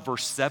 12,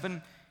 verse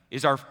 7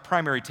 is our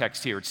primary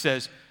text here. It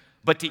says,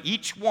 but to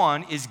each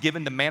one is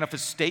given the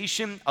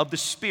manifestation of the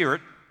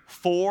Spirit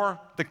for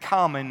the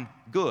common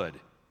good.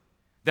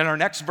 Then our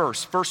next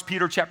verse, 1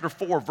 Peter chapter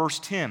 4, verse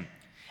 10.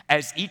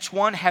 As each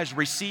one has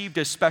received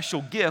a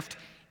special gift,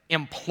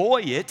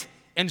 employ it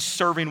in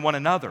serving one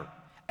another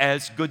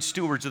as good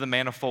stewards of the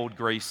manifold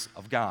grace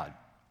of God.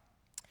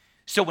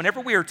 So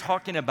whenever we are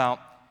talking about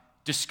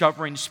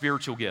discovering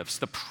spiritual gifts,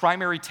 the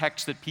primary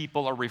text that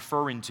people are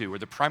referring to, or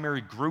the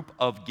primary group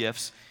of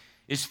gifts,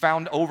 is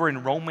found over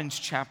in Romans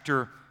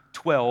chapter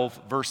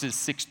 12, verses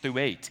 6 through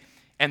 8.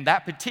 And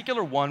that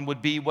particular one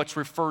would be what's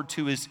referred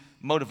to as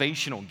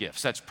motivational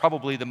gifts. That's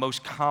probably the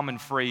most common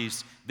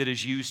phrase that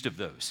is used of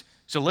those.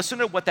 So listen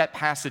to what that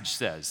passage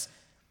says.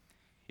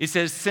 It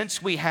says,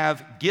 since we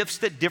have gifts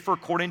that differ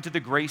according to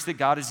the grace that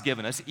God has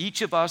given us,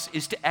 each of us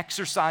is to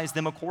exercise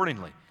them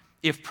accordingly.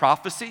 If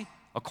prophecy,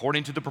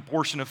 according to the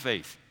proportion of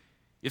faith.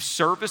 If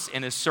service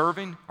in his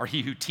serving, or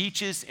he who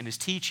teaches in his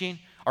teaching,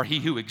 or he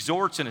who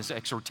exhorts in his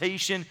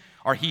exhortation,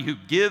 or he who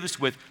gives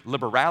with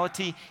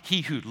liberality,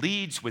 he who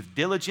leads with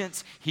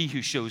diligence, he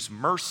who shows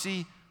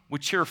mercy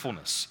with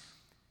cheerfulness.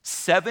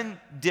 7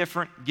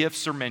 different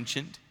gifts are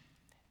mentioned,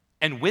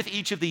 and with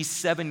each of these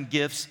 7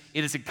 gifts,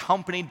 it is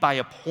accompanied by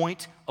a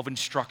point of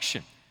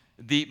instruction.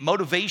 The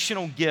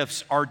motivational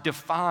gifts are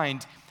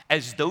defined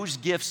as those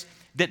gifts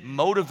that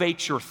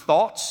motivate your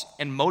thoughts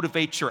and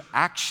motivate your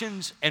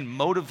actions and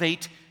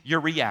motivate your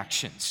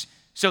reactions.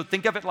 So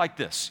think of it like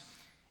this.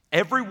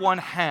 Every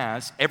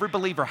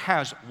believer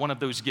has one of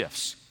those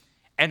gifts.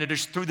 And it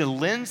is through the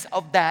lens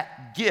of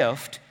that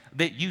gift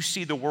that you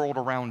see the world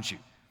around you.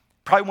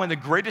 Probably one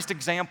of the greatest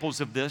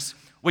examples of this,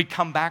 we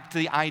come back to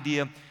the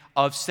idea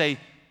of, say,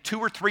 2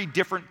 or 3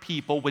 different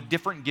people with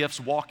different gifts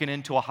walking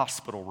into a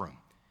hospital room.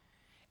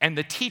 And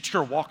the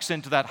teacher walks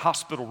into that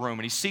hospital room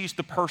and he sees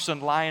the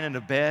person lying in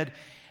a bed,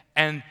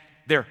 and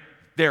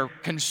they're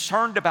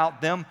concerned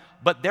about them,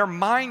 but their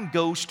mind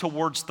goes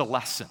towards the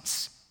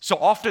lessons. So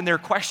often their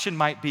question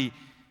might be,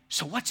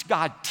 so what's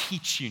God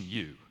teaching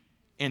you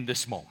in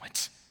this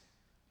moment?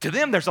 To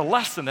them, there's a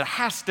lesson that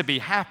has to be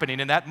happening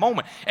in that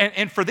moment.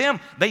 And for them,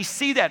 they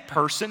see that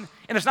person,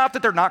 and it's not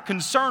that they're not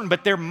concerned,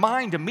 but their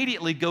mind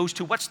immediately goes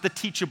to what's the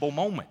teachable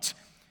moment.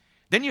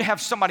 Then you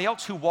have somebody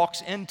else who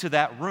walks into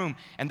that room,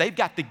 and they've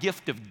got the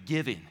gift of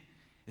giving.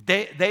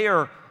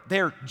 They're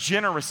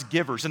generous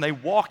givers, and they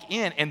walk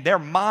in, and their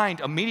mind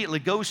immediately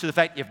goes to the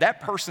fact, if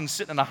that person's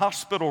sitting in a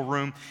hospital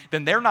room,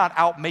 then they're not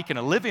out making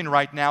a living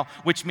right now,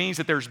 which means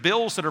that there's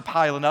bills that are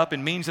piling up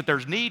and means that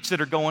there's needs that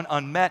are going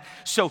unmet.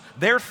 So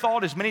their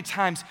thought is many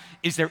times,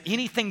 is there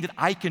anything that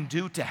I can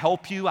do to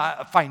help you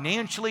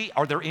financially?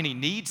 Are there any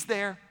needs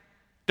there?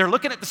 They're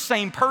looking at the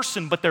same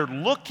person, but they're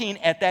looking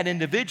at that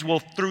individual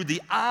through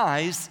the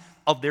eyes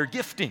of their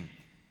gifting.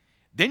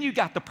 Then you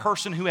got the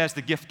person who has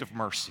the gift of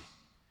mercy.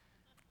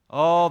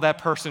 Oh, that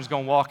person's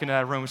going to walk into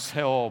that room and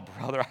say, oh,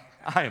 brother,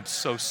 I am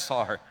so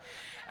sorry.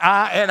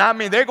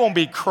 They're going to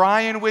be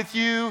crying with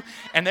you,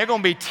 and they're going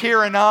to be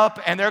tearing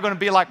up, and they're going to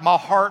be like, my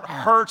heart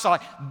hurts.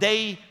 Like,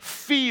 they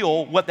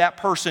feel what that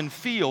person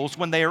feels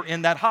when they are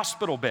in that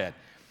hospital bed.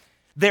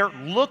 They're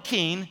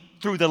looking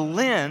through the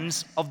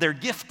lens of their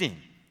gifting.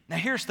 Now,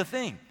 here's the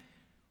thing.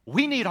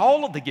 We need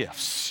all of the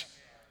gifts.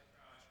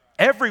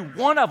 Every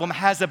one of them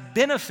has a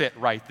benefit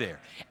right there.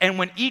 And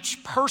when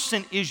each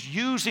person is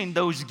using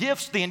those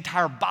gifts, the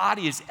entire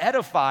body is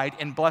edified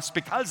and blessed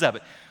because of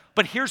it.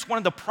 But here's one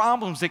of the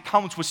problems that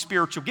comes with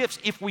spiritual gifts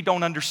if we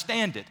don't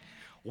understand it.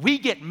 We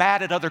get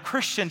mad at other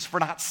Christians for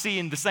not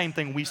seeing the same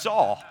thing we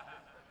saw.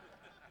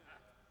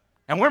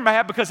 And we're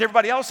mad because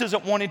everybody else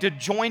isn't wanting to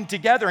join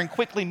together and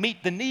quickly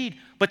meet the need,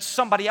 but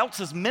somebody else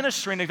is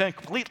ministering in a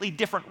completely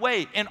different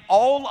way. And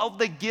all of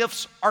the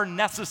gifts are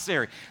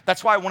necessary.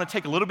 That's why I want to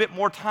take a little bit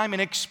more time in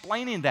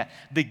explaining that.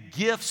 The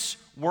gifts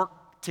work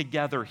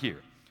together here.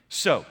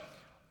 So,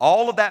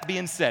 all of that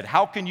being said,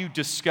 how can you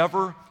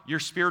discover your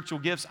spiritual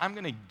gifts? I'm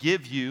going to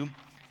give you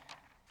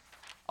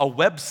a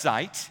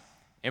website.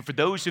 And for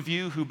those of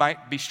you who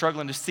might be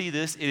struggling to see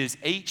this, it is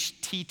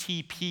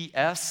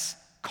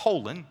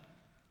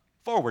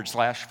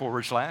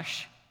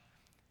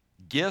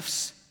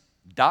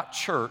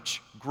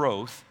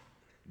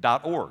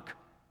https://gifts.churchgrowth.org.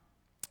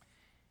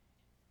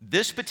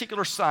 This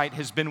particular site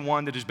has been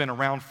one that has been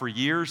around for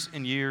years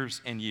and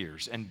years and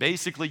years. And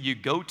basically, you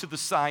go to the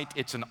site.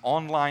 It's an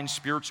online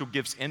spiritual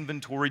gifts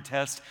inventory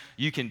test.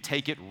 You can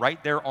take it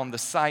right there on the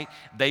site.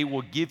 They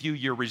will give you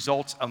your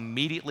results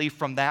immediately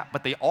from that.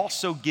 But they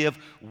also give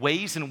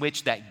ways in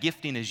which that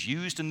gifting is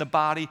used in the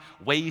body,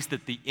 ways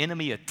that the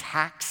enemy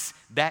attacks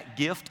that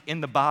gift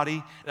in the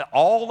body.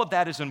 All of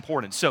that is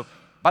important. So,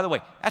 by the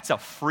way, that's a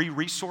free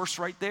resource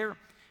right there.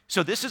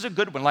 So this is a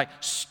good one. Like,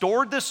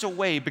 store this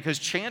away, because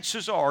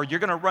chances are you're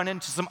going to run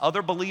into some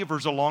other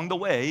believers along the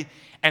way,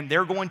 and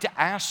they're going to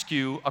ask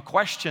you a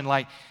question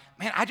like,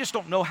 man, I just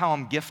don't know how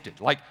I'm gifted.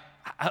 Like,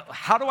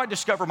 how do I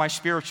discover my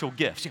spiritual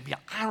gifts?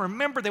 I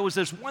remember there was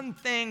this one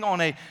thing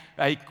on a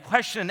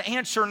question and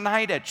answer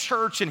night at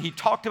church, and he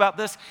talked about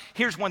this.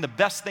 Here's one of the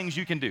best things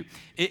you can do.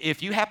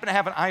 If you happen to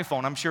have an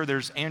iPhone, I'm sure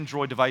there's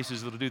Android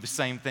devices that'll do the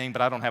same thing,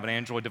 but I don't have an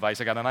Android device.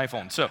 I got an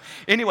iPhone. So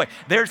anyway,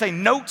 there's a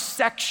notes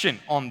section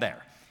on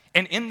there.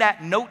 And in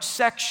that notes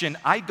section,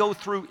 I go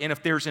through, and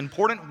if there's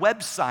important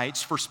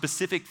websites for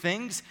specific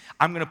things,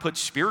 I'm going to put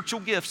spiritual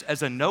gifts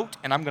as a note,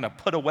 and I'm going to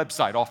put a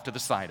website off to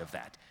the side of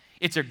that.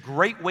 It's a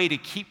great way to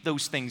keep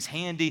those things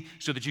handy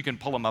so that you can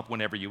pull them up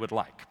whenever you would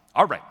like.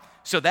 All right,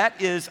 so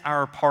that is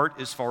our part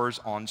as far as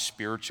on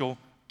spiritual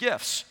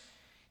gifts.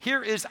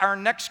 Here is our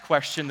next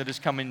question that is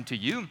coming to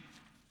you.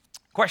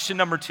 Question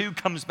number 2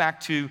 comes back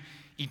to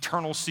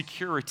eternal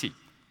security.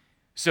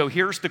 So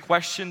here's the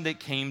question that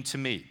came to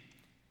me.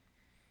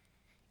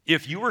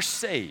 If you are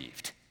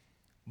saved,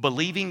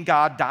 believing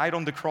God died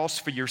on the cross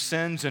for your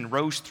sins and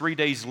rose 3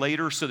 days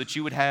later so that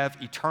you would have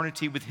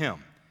eternity with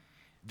Him,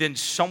 then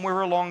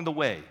somewhere along the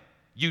way,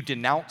 you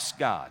denounce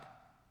God,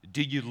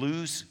 do you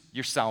lose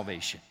your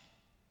salvation?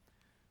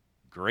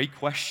 Great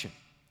question.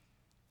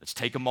 Let's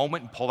take a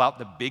moment and pull out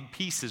the big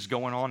pieces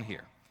going on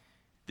here.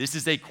 This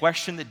is a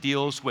question that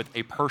deals with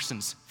a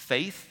person's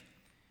faith,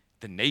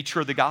 the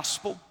nature of the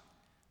gospel,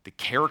 the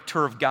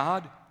character of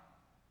God,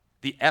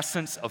 the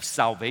essence of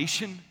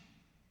salvation.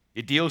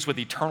 It deals with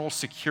eternal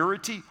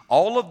security.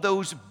 All of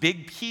those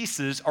big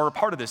pieces are a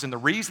part of this. And the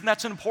reason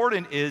that's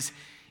important is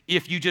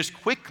if you just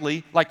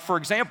quickly, like for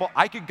example,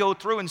 I could go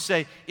through and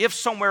say, if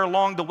somewhere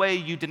along the way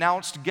you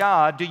denounced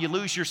God, do you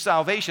lose your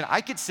salvation?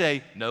 I could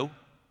say, no.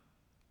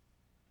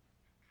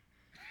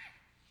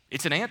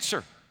 It's an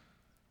answer.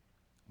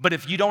 But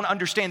if you don't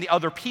understand the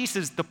other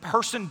pieces, the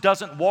person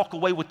doesn't walk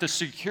away with the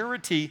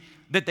security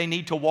that they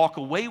need to walk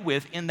away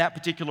with in that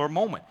particular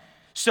moment.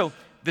 So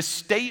the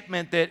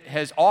statement that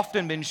has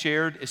often been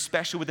shared,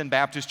 especially within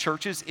Baptist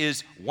churches,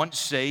 is once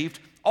saved,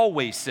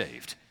 always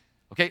saved.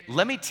 Okay,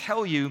 let me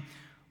tell you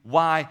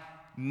why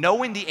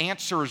knowing the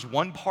answer is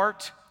one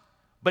part,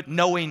 but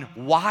knowing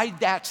why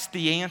that's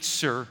the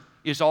answer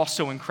is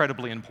also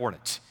incredibly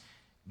important.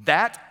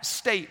 That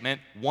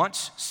statement,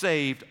 once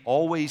saved,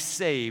 always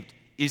saved,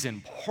 is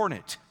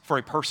important for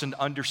a person to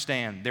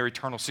understand their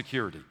eternal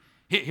security.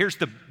 Here's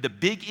the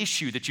big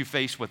issue that you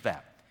face with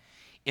that.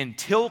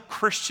 Until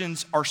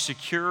Christians are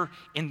secure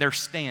in their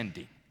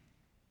standing,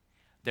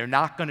 they're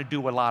not going to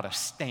do a lot of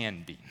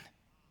standing.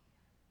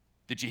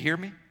 Did you hear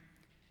me?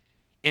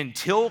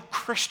 Until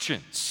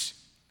Christians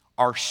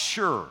are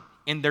sure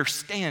in their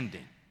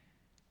standing,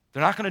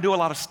 they're not going to do a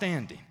lot of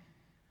standing.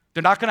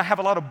 They're not going to have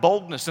a lot of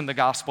boldness in the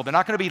gospel. They're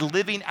not going to be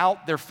living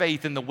out their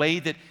faith in the way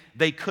that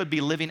they could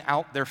be living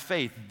out their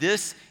faith.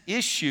 This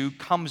issue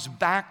comes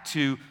back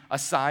to a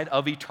side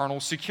of eternal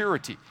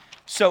security.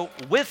 So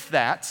with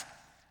that,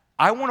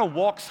 I want to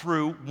walk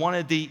through one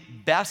of the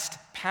best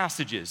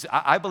passages.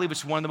 I believe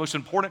it's one of the most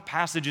important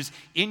passages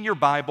in your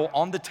Bible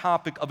on the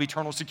topic of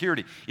eternal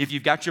security. If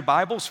you've got your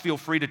Bibles, feel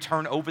free to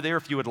turn over there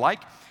if you would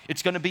like.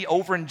 It's going to be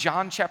over in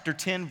John chapter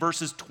 10,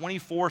 verses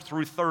 24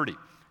 through 30.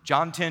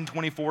 John 10,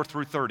 24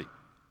 through 30.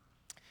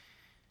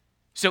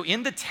 So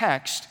in the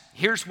text,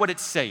 here's what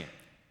it's saying.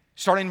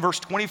 Starting in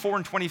verse 24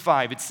 and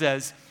 25, it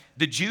says,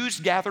 the Jews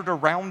gathered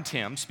around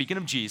him, speaking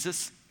of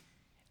Jesus,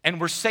 and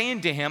were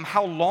saying to him,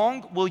 how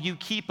long will you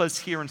keep us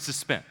here in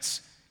suspense?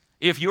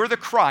 If you're the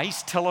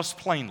Christ, tell us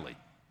plainly.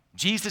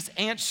 Jesus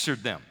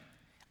answered them,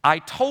 I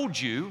told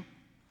you,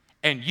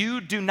 and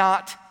you do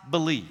not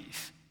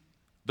believe.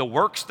 The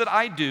works that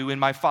I do in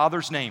my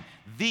Father's name,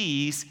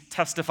 these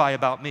testify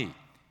about me.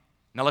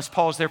 Now let's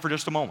pause there for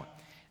just a moment.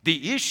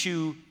 The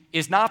issue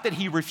is not that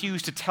he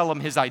refused to tell them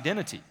his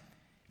identity.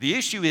 The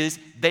issue is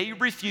they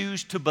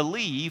refused to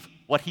believe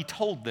what he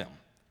told them.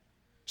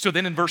 So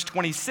then in verse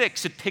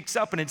 26, it picks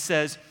up and it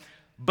says,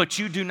 but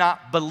you do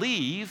not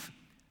believe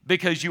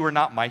because you are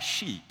not my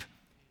sheep.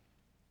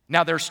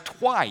 Now there's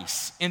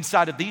twice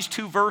inside of these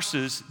two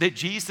verses that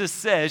Jesus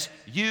says,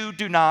 you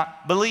do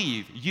not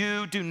believe,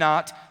 you do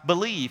not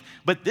believe.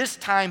 But this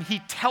time he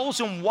tells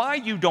them why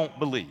you don't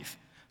believe,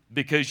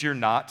 because you're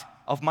not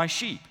of my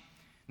sheep.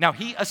 Now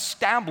he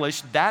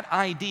established that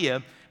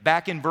idea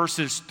back in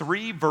verses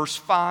 3, verse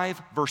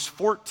 5, verse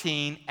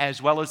 14,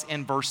 as well as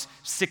in verse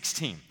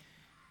 16.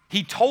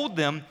 He told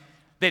them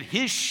that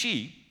his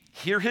sheep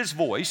hear his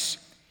voice,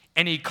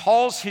 and he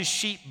calls his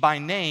sheep by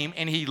name,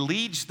 and he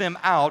leads them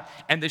out,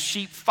 and the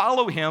sheep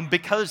follow him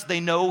because they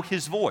know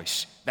his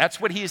voice. That's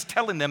what he is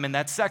telling them in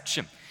that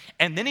section.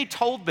 And then he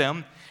told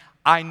them,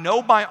 I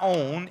know my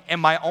own,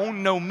 and my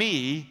own know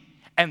me,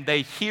 and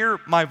they hear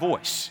my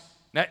voice.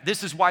 Now,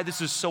 this is why this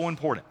is so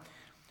important.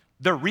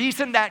 The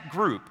reason that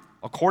group,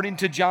 according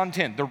to John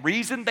 10, the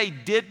reason they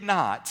did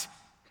not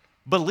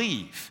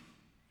believe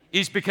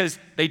is because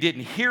they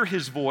didn't hear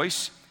his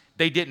voice,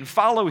 they didn't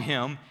follow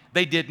him,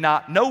 they did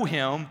not know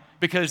him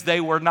because they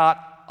were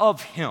not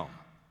of him.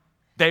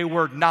 They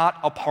were not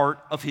a part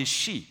of his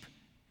sheep.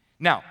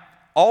 Now,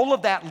 all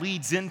of that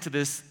leads into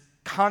this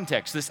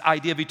context, this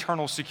idea of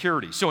eternal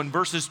security. So in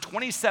verses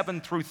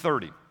 27 through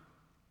 30,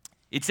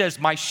 it says,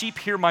 my sheep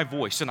hear my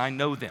voice, and I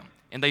know them,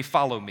 and they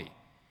follow me.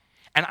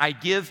 And I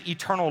give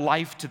eternal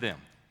life to them,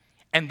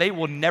 and they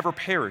will never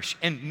perish,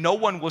 and no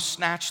one will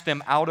snatch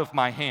them out of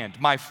my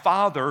hand. My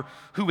Father,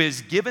 who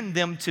has given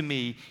them to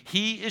me,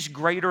 he is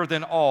greater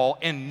than all,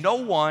 and no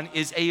one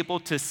is able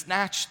to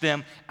snatch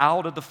them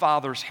out of the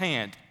Father's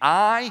hand.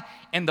 I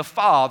and the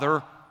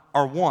Father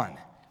are one.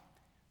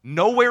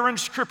 Nowhere in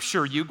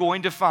Scripture are you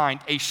going to find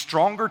a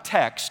stronger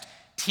text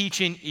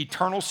teaching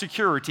eternal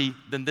security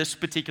than this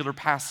particular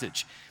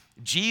passage.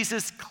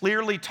 Jesus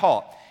clearly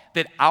taught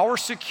that our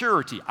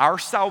security, our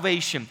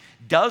salvation,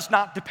 does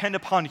not depend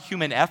upon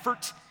human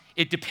effort.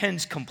 It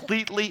depends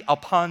completely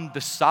upon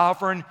the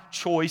sovereign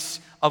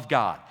choice of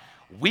God.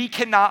 We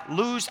cannot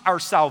lose our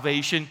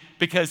salvation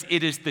because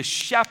it is the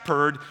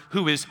shepherd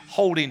who is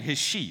holding his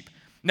sheep.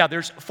 Now,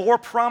 there's 4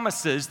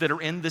 promises that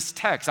are in this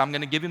text. I'm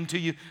going to give them to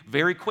you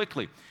very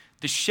quickly.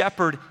 The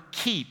shepherd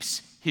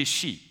keeps his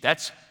sheep.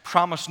 That's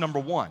promise number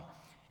 1.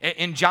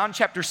 In John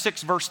chapter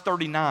 6, verse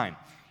 39,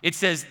 it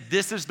says,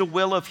 this is the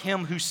will of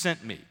him who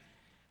sent me,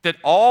 that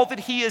all that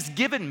he has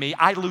given me,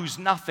 I lose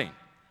nothing,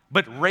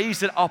 but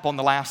raise it up on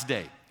the last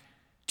day.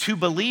 To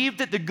believe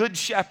that the good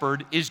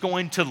shepherd is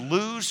going to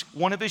lose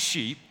one of his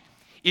sheep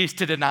is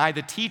to deny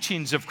the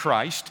teachings of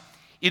Christ.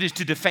 It is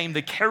to defame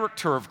the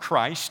character of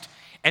Christ,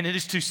 and it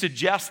is to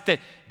suggest that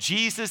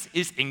Jesus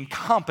is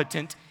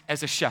incompetent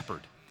as a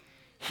shepherd.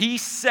 He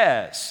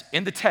says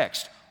in the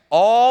text,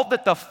 all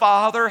that the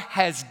Father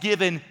has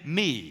given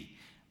me,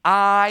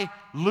 I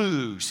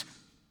lose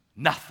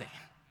nothing.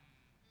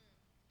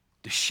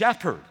 The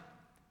shepherd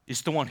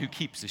is the one who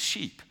keeps the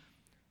sheep.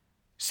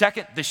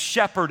 Second, the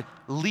shepherd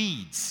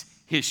leads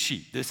his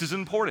sheep. This is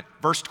important.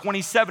 Verse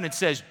 27, it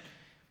says,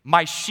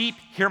 my sheep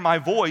hear my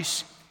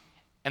voice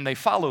and they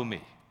follow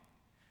me.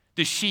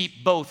 The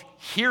sheep both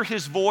hear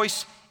his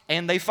voice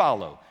and they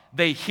follow.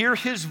 They hear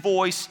his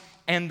voice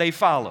and they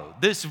follow.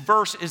 This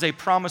verse is a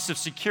promise of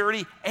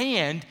security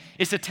and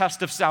it's a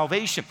test of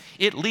salvation.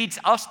 It leads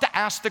us to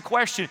ask the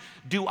question,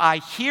 do I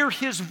hear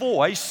his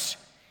voice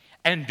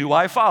and do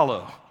I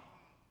follow?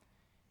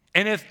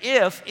 And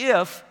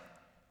if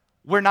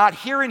we're not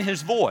hearing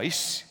his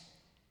voice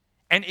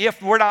and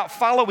if we're not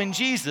following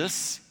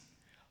Jesus,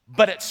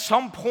 but at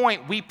some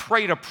point we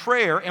prayed a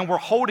prayer and we're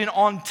holding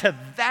on to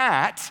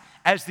that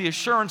as the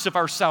assurance of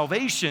our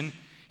salvation,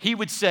 he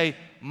would say,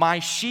 my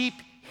sheep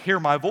hear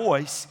my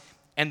voice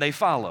and they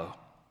follow.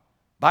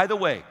 By the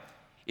way,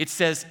 it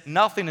says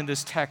nothing in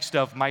this text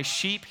of my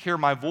sheep hear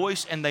my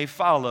voice and they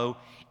follow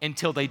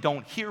until they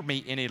don't hear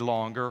me any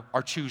longer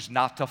or choose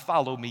not to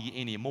follow me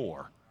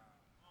anymore.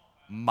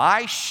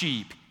 My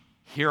sheep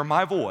hear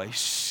my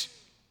voice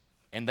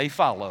and they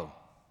follow.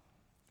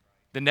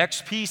 The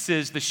next piece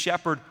is the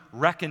shepherd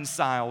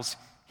reconciles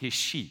his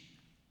sheep.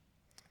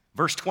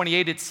 Verse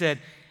 28, it said,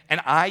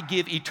 and I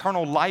give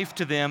eternal life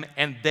to them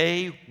and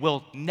they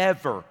will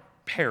never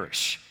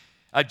perish.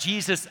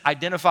 Jesus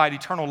identified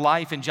eternal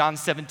life in John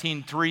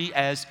 17:3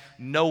 as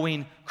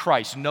knowing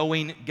Christ,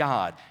 knowing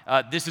God.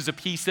 This is a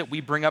piece that we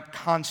bring up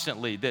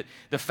constantly, that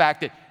the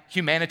fact that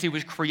humanity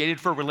was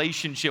created for a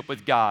relationship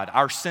with God.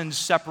 Our sins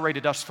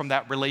separated us from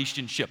that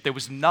relationship. There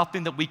was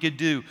nothing that we could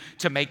do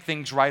to make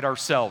things right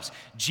ourselves.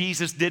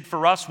 Jesus did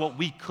for us what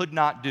we could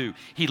not do.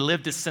 He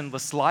lived a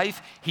sinless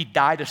life. He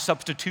died a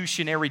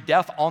substitutionary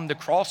death on the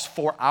cross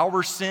for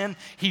our sin.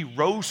 He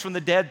rose from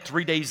the dead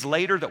 3 days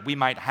later that we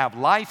might have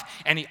life,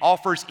 and he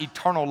offers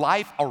eternal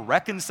life, a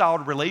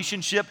reconciled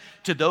relationship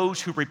to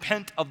those who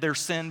repent of their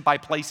sin by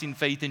placing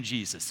faith in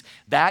Jesus.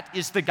 That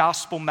is the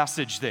gospel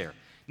message there.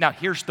 Now,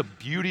 here's the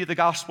beauty of the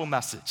gospel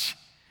message.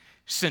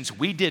 Since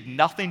we did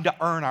nothing to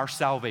earn our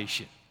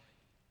salvation,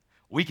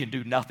 we can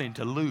do nothing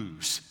to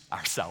lose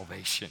our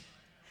salvation.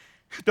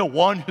 The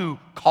one who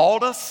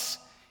called us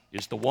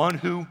is the one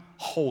who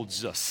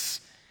holds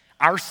us.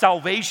 Our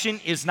salvation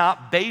is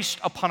not based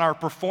upon our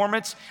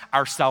performance.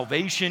 Our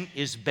salvation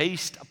is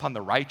based upon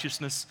the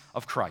righteousness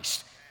of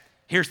Christ.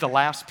 Here's the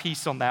last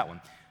piece on that one.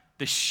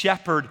 The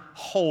shepherd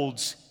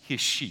holds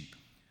his sheep.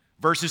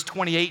 Verses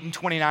 28 and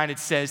 29, it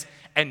says,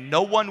 and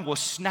no one will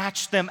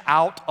snatch them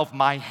out of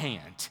my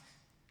hand.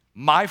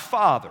 My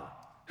Father,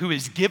 who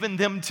has given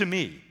them to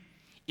me,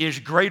 is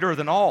greater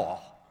than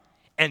all,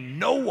 and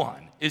no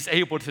one is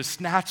able to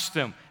snatch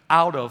them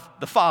out of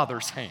the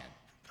Father's hand.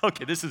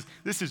 Okay, this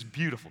is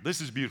beautiful. This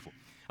is beautiful.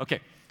 Okay,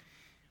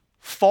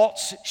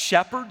 false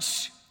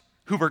shepherds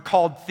who were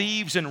called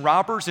thieves and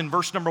robbers in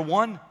verse number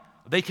 1,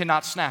 they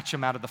cannot snatch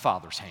them out of the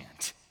Father's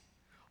hand.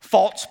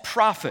 False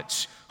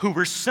prophets who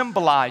were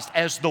symbolized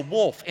as the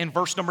wolf in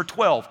verse number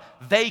 12,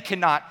 they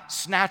cannot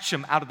snatch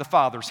them out of the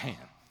Father's hand.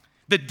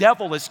 The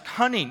devil, as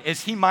cunning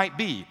as he might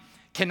be,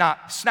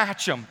 cannot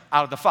snatch them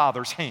out of the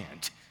Father's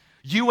hand.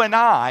 You and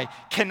I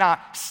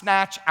cannot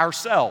snatch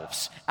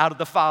ourselves out of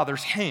the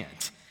Father's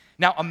hand.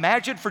 Now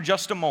imagine for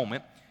just a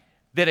moment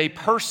that a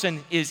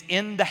person is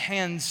in the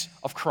hands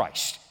of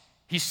Christ.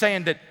 He's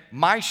saying that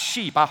my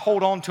sheep, I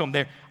hold on to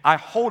them. I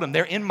hold them.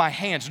 They're in my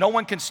hands. No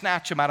one can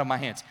snatch them out of my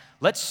hands.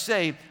 Let's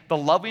say the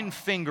loving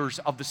fingers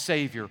of the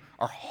Savior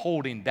are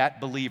holding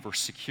that believer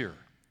secure.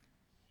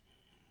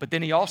 But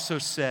then he also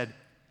said,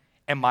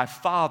 and my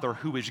Father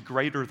who is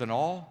greater than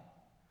all,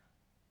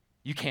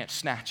 you can't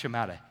snatch him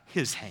out of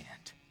his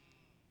hand.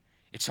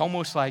 It's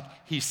almost like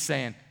he's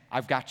saying,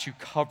 I've got you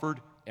covered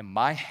in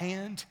my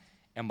hand,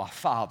 and my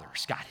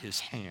Father's got his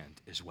hand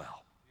as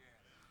well.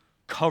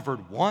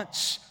 Covered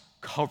once,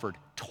 covered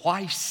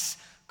twice,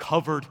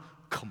 covered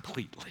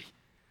completely.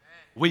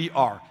 We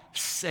are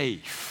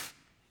safe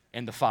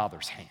in the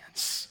Father's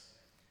hands.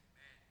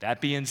 That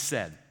being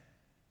said,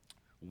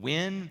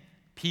 when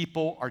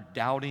people are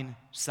doubting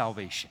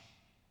salvation,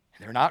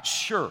 and they're not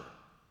sure,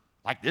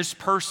 like this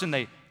person,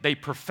 they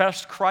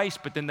professed Christ,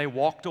 but then they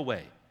walked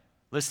away.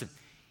 Listen,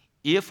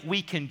 if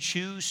we can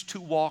choose to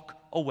walk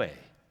away,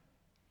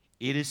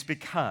 it is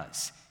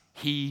because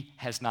he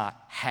has not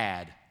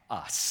had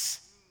us.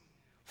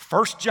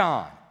 1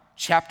 John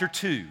chapter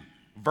 2,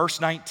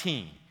 verse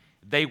 19,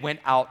 they went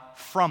out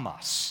from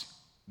us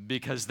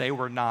because they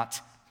were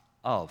not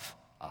of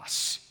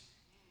us.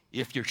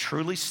 If you're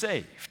truly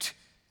saved,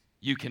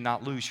 you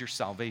cannot lose your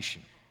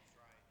salvation.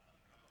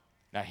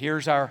 Now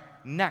here's our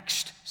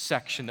next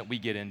section that we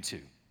get into.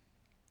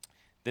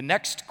 The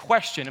next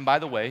question, and by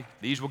the way,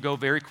 these will go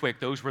very quick.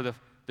 Those were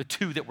the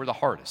two that were the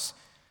hardest.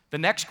 The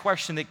next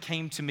question that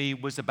came to me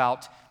was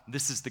about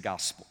This Is the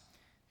Gospel.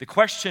 The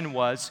question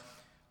was,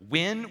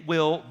 when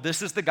will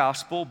This Is the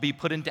Gospel be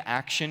put into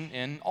action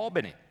in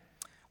Albany?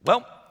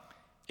 Well,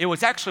 it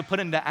was actually put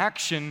into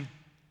action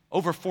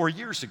over 4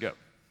 years ago.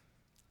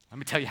 Let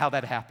me tell you how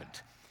that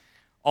happened.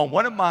 On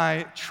one of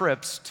my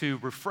trips to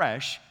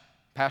Refresh,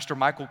 Pastor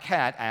Michael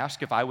Catt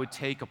asked if I would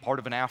take a part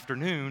of an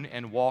afternoon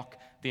and walk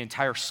the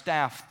entire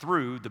staff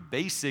through the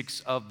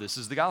basics of This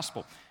Is the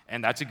Gospel.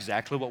 And that's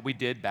exactly what we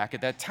did back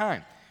at that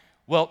time.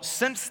 Well,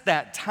 since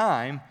that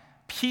time,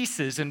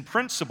 pieces and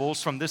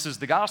principles from This Is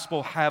the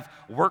Gospel have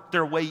worked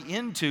their way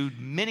into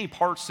many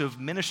parts of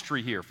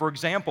ministry here. For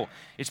example,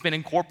 it's been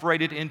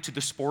incorporated into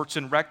the sports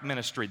and rec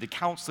ministry, the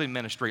counseling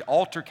ministry,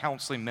 altar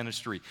counseling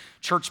ministry,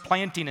 church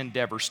planting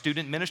endeavor,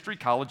 student ministry,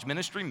 college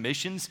ministry,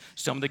 missions,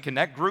 some of the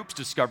connect groups,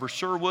 Discover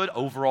Sherwood,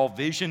 overall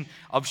vision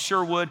of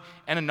Sherwood,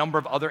 and a number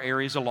of other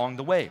areas along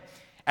the way.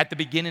 At the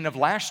beginning of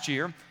last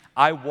year,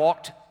 I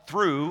walked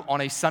through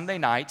on a Sunday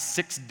night,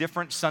 6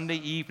 different Sunday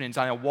evenings.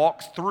 I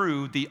walked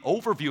through the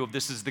overview of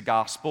This Is the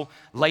Gospel,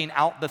 laying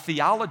out the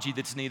theology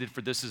that's needed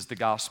for This Is the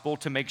Gospel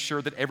to make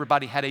sure that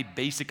everybody had a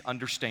basic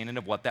understanding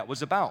of what that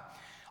was about.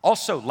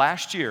 Also,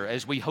 last year,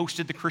 as we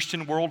hosted the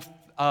Christian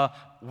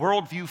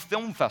Worldview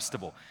Film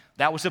Festival,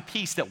 that was a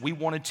piece that we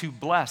wanted to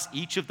bless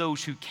each of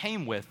those who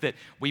came with, that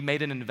we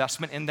made an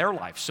investment in their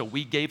life. So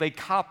we gave a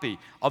copy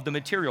of the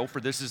material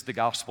for This Is the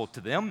Gospel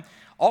to them.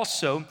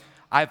 Also,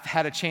 I've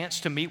had a chance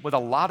to meet with a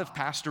lot of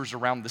pastors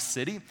around the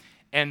city,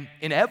 and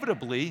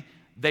inevitably,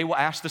 they will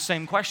ask the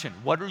same question: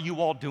 what are you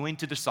all doing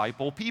to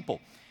disciple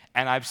people?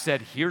 And I've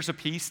said, here's a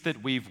piece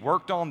that we've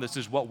worked on. This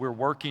is what we're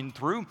working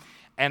through.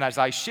 And as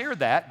I share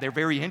that, they're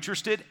very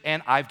interested,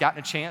 and I've gotten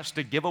a chance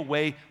to give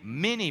away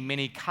many,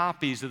 many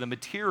copies of the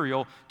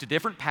material to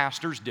different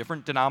pastors,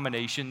 different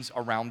denominations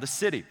around the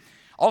city.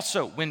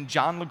 Also, when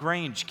John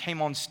LaGrange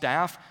came on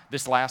staff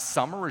this last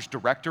summer as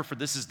director for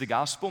This Is the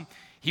Gospel,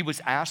 he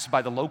was asked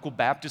by the local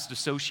Baptist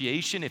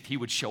Association if he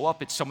would show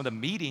up at some of the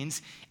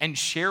meetings and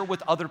share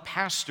with other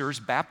pastors,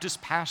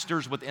 Baptist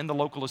pastors within the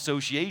local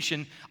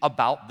association,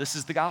 about This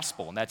Is the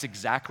Gospel. And that's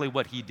exactly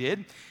what he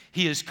did.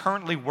 He is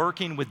currently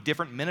working with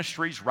different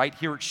ministries right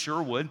here at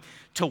Sherwood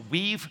to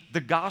weave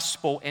the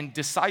gospel and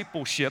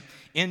discipleship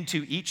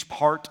into each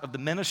part of the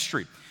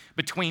ministry.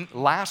 Between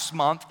last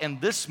month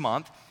and this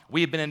month,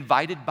 we have been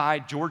invited by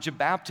Georgia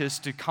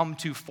Baptist to come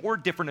to 4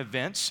 different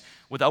events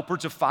with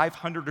upwards of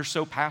 500 or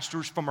so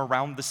pastors from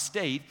around the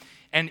state.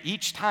 And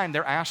each time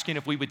they're asking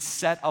if we would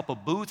set up a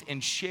booth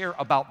and share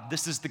about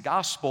This Is the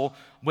Gospel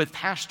with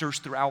pastors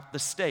throughout the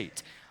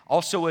state.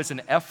 Also, as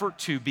an effort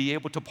to be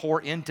able to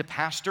pour into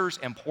pastors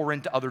and pour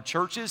into other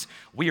churches,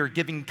 we are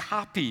giving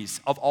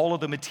copies of all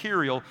of the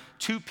material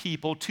to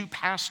people, to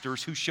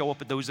pastors who show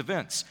up at those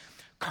events.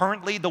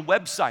 Currently, the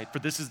website for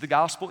This Is the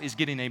Gospel is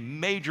getting a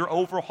major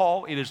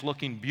overhaul. It is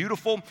looking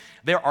beautiful.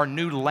 There are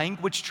new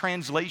language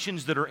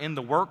translations that are in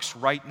the works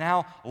right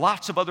now.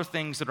 Lots of other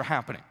things that are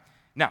happening.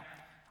 Now,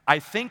 I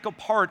think a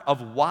part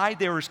of why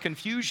there is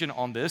confusion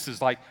on this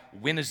is like,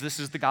 when is This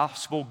Is the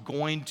Gospel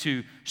going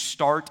to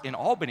start in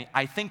Albany?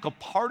 I think a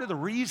part of the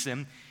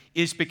reason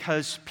is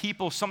because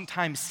people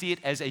sometimes see it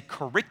as a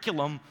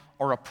curriculum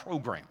or a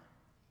program.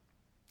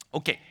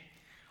 Okay.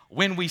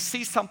 When we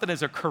see something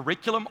as a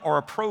curriculum or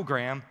a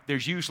program,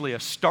 there's usually a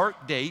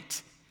start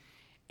date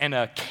and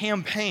a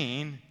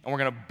campaign, and we're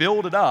going to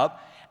build it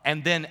up,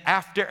 and then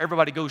after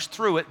everybody goes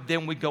through it,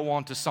 then we go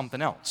on to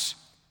something else.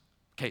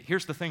 Okay,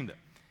 here's the thing though.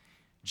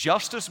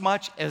 Just as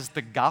much as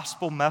the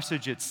gospel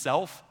message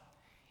itself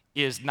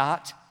is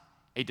not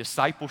a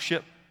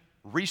discipleship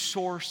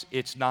resource,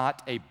 it's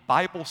not a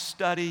Bible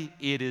study,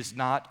 it is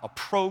not a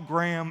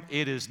program,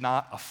 it is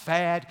not a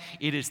fad,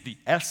 it is the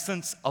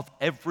essence of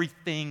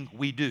everything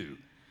we do.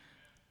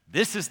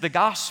 This Is the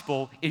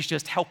Gospel is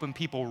just helping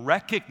people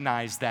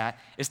recognize that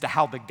as to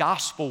how the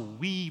gospel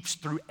weaves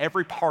through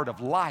every part of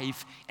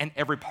life and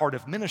every part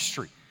of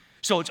ministry.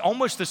 So it's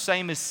almost the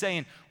same as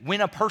saying,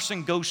 when a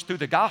person goes through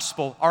the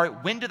gospel, all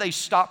right, when do they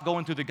stop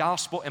going through the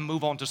gospel and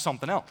move on to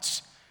something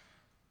else?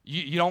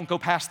 You don't go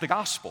past the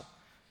gospel.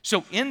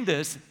 So in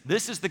this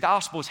Is the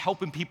Gospel is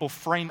helping people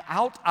frame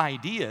out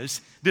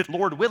ideas that,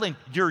 Lord willing,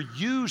 you're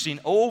using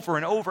over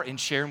and over and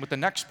sharing with the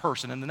next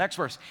person and the next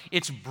person.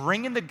 It's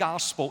bringing the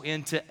gospel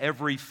into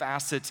every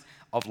facet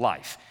of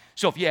life.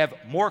 So if you have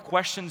more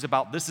questions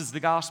about This Is the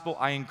Gospel,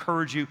 I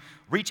encourage you,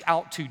 reach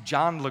out to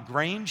John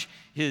LaGrange.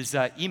 His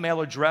email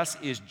address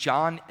is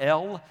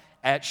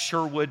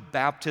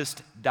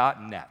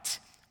johnl@sherwoodbaptist.net.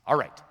 All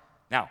right,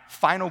 now,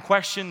 final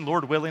question.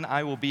 Lord willing,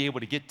 I will be able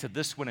to get to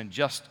this one in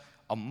just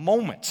a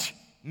moment,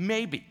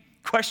 maybe.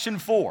 Question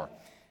 4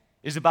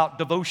 is about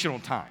devotional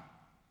time.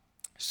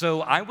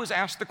 So I was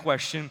asked the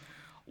question,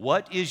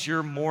 what is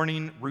your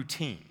morning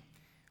routine?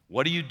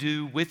 What do you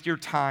do with your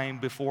time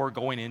before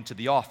going into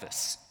the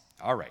office?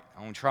 All right,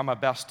 I'm gonna try my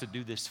best to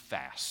do this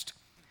fast.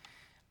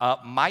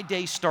 My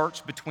day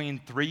starts between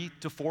 3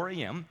 to 4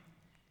 a.m.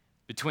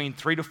 Between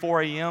 3 to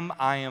 4 a.m.,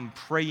 I am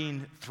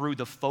praying through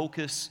the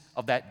focus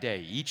of that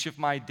day. Each of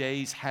my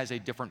days has a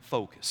different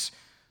focus.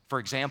 For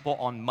example,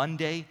 on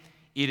Monday,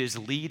 it is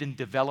lead and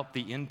develop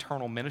the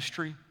internal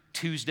ministry.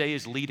 Tuesday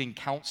is lead and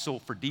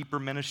counsel for deeper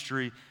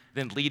ministry.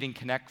 Then lead and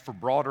connect for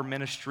broader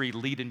ministry.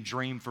 Lead and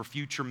dream for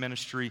future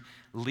ministry.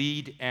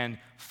 Lead and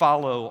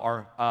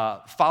follow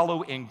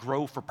and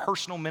grow for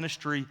personal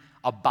ministry.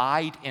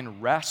 Abide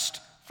and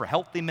rest for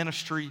healthy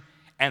ministry.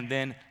 And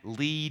then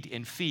lead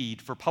and feed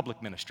for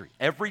public ministry.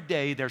 Every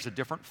day there's a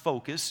different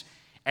focus,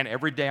 and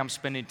every day I'm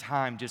spending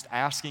time just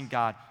asking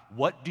God,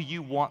 what do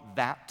you want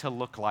that to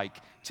look like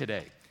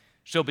today?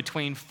 So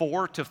between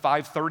 4 to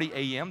 5:30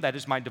 a.m., that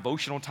is my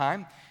devotional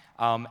time.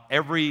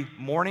 Every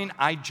morning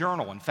I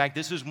journal. In fact,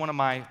 this is one of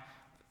my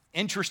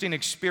interesting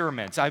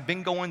experiments. I've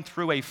been going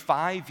through a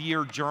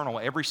 5-year journal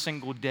every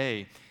single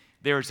day.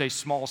 There's a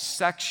small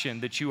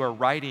section that you are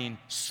writing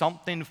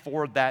something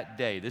for that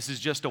day. This is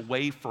just a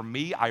way for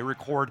me. I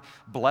record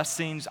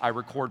blessings. I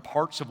record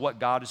parts of what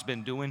God has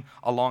been doing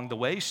along the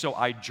way, so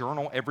I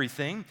journal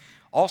everything.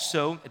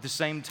 Also, at the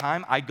same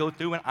time, I go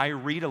through and I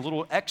read a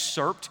little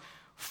excerpt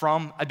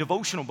from a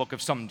devotional book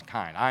of some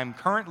kind. I'm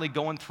currently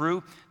going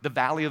through The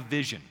Valley of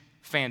Vision.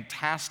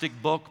 Fantastic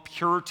book,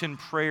 Puritan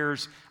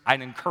prayers.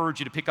 I'd encourage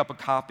you to pick up a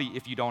copy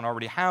if you don't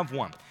already have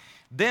one.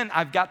 Then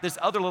I've got this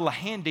other little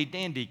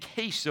handy-dandy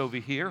case over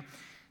here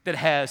that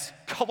has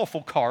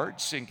colorful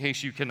cards, in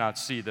case you cannot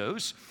see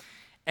those.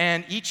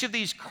 And each of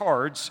these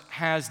cards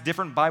has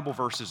different Bible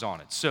verses on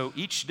it. So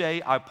each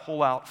day I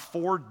pull out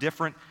 4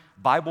 different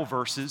Bible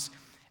verses,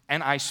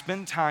 and I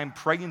spend time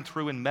praying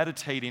through and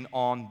meditating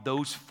on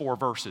those 4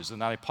 verses. And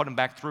then I put them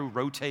back through,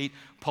 rotate,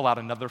 pull out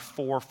another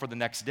 4 for the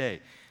next day.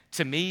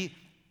 To me,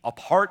 a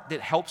part that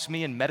helps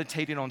me in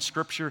meditating on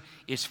Scripture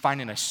is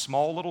finding a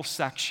small little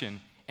section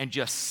and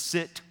just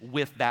sit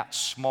with that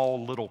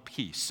small little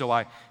piece. So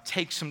I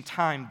take some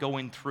time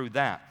going through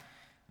that.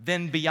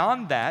 Then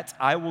beyond that,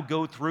 I will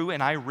go through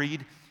and I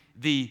read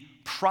the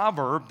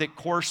proverb that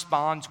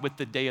corresponds with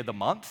the day of the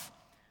month.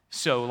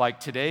 So like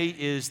today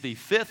is the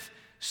 5th,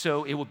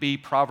 so it will be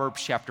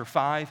Proverbs chapter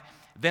 5.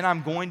 Then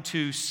I'm going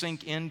to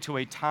sink into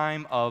a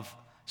time of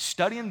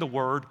studying the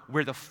Word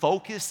where the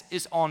focus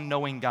is on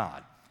knowing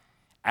God.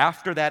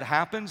 After that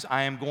happens,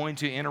 I am going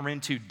to enter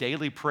into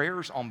daily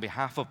prayers on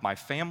behalf of my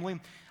family.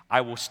 I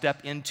will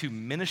step into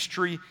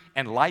ministry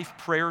and life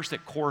prayers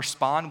that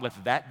correspond with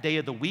that day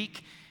of the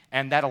week,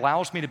 and that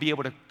allows me to be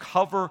able to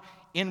cover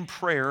in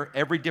prayer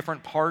every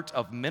different part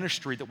of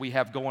ministry that we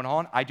have going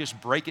on. I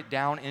just break it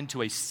down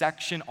into a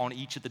section on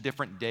each of the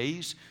different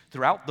days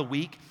throughout the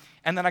week.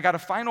 And then I got a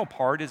final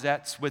part, is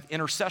that's with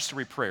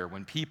intercessory prayer.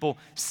 When people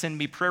send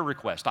me prayer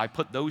requests, I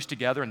put those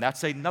together, and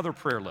that's another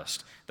prayer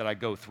list that I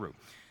go through.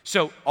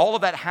 So all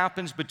of that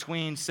happens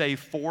between, say,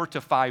 4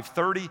 to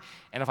 5:30,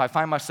 and if I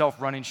find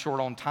myself running short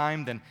on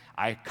time, then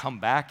I come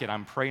back and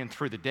I'm praying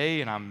through the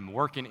day, and I'm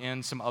working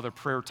in some other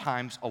prayer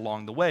times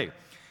along the way.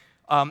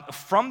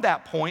 From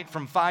that point,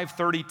 from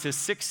 5:30 to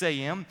 6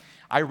 a.m.,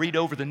 I read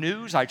over the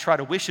news. I try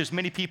to wish as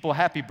many people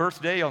happy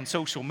birthday on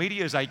social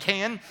media as I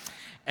can,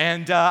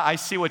 and I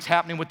see what's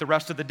happening with the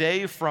rest of the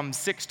day. From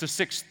 6 to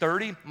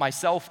 6:30,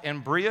 myself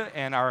and Bria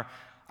and our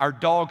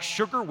dog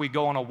Sugar, we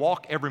go on a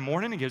walk every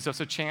morning. It gives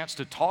us a chance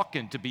to talk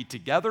and to be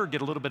together,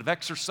 get a little bit of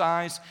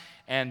exercise,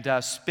 and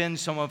spend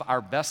some of our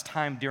best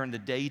time during the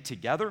day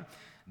together.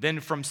 Then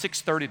from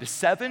 6:30 to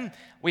 7,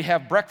 we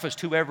have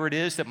breakfast, whoever it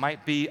is that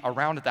might be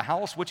around at the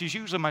house, which is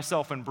usually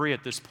myself and Bria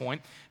at this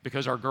point,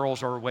 because our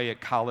girls are away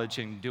at college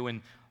and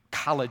doing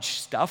college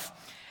stuff.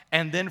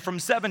 And then from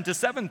 7 to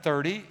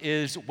 7:30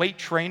 is weight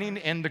training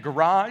in the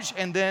garage.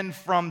 And then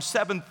from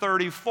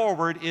 7:30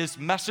 forward is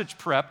message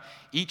prep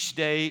each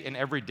day and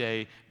every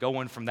day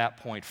going from that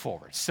point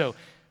forward. So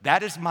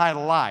that is my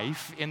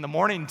life in the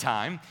morning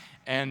time.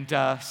 And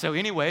so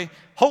anyway,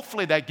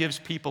 hopefully that gives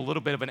people a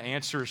little bit of an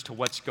answer as to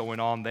what's going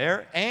on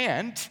there.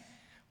 And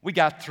we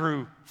got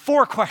through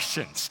 4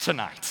 questions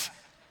tonight.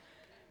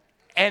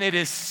 And it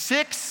is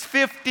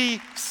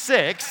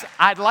 6:56.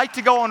 I'd like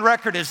to go on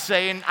record as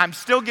saying I'm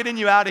still getting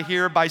you out of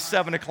here by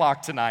 7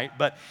 o'clock tonight.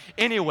 But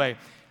anyway,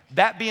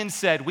 that being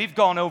said, we've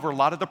gone over a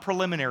lot of the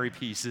preliminary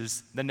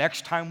pieces. The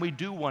next time we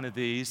do one of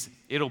these,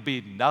 it'll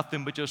be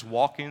nothing but just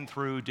walking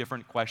through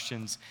different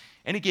questions.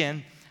 And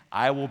again,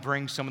 I will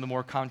bring some of the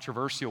more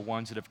controversial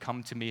ones that have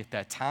come to me at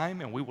that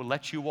time, and we will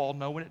let you all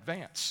know in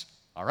advance.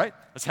 All right?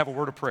 Let's have a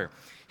word of prayer.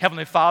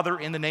 Heavenly Father,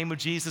 in the name of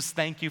Jesus,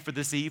 thank you for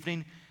this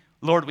evening.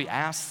 Lord, we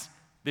ask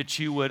that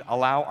you would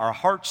allow our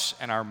hearts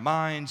and our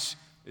minds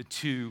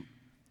to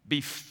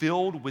be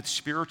filled with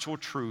spiritual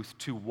truth,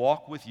 to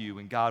walk with you.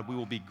 And God, we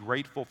will be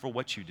grateful for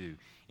what you do.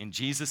 In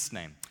Jesus'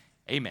 name,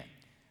 amen.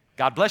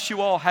 God bless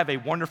you all. Have a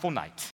wonderful night.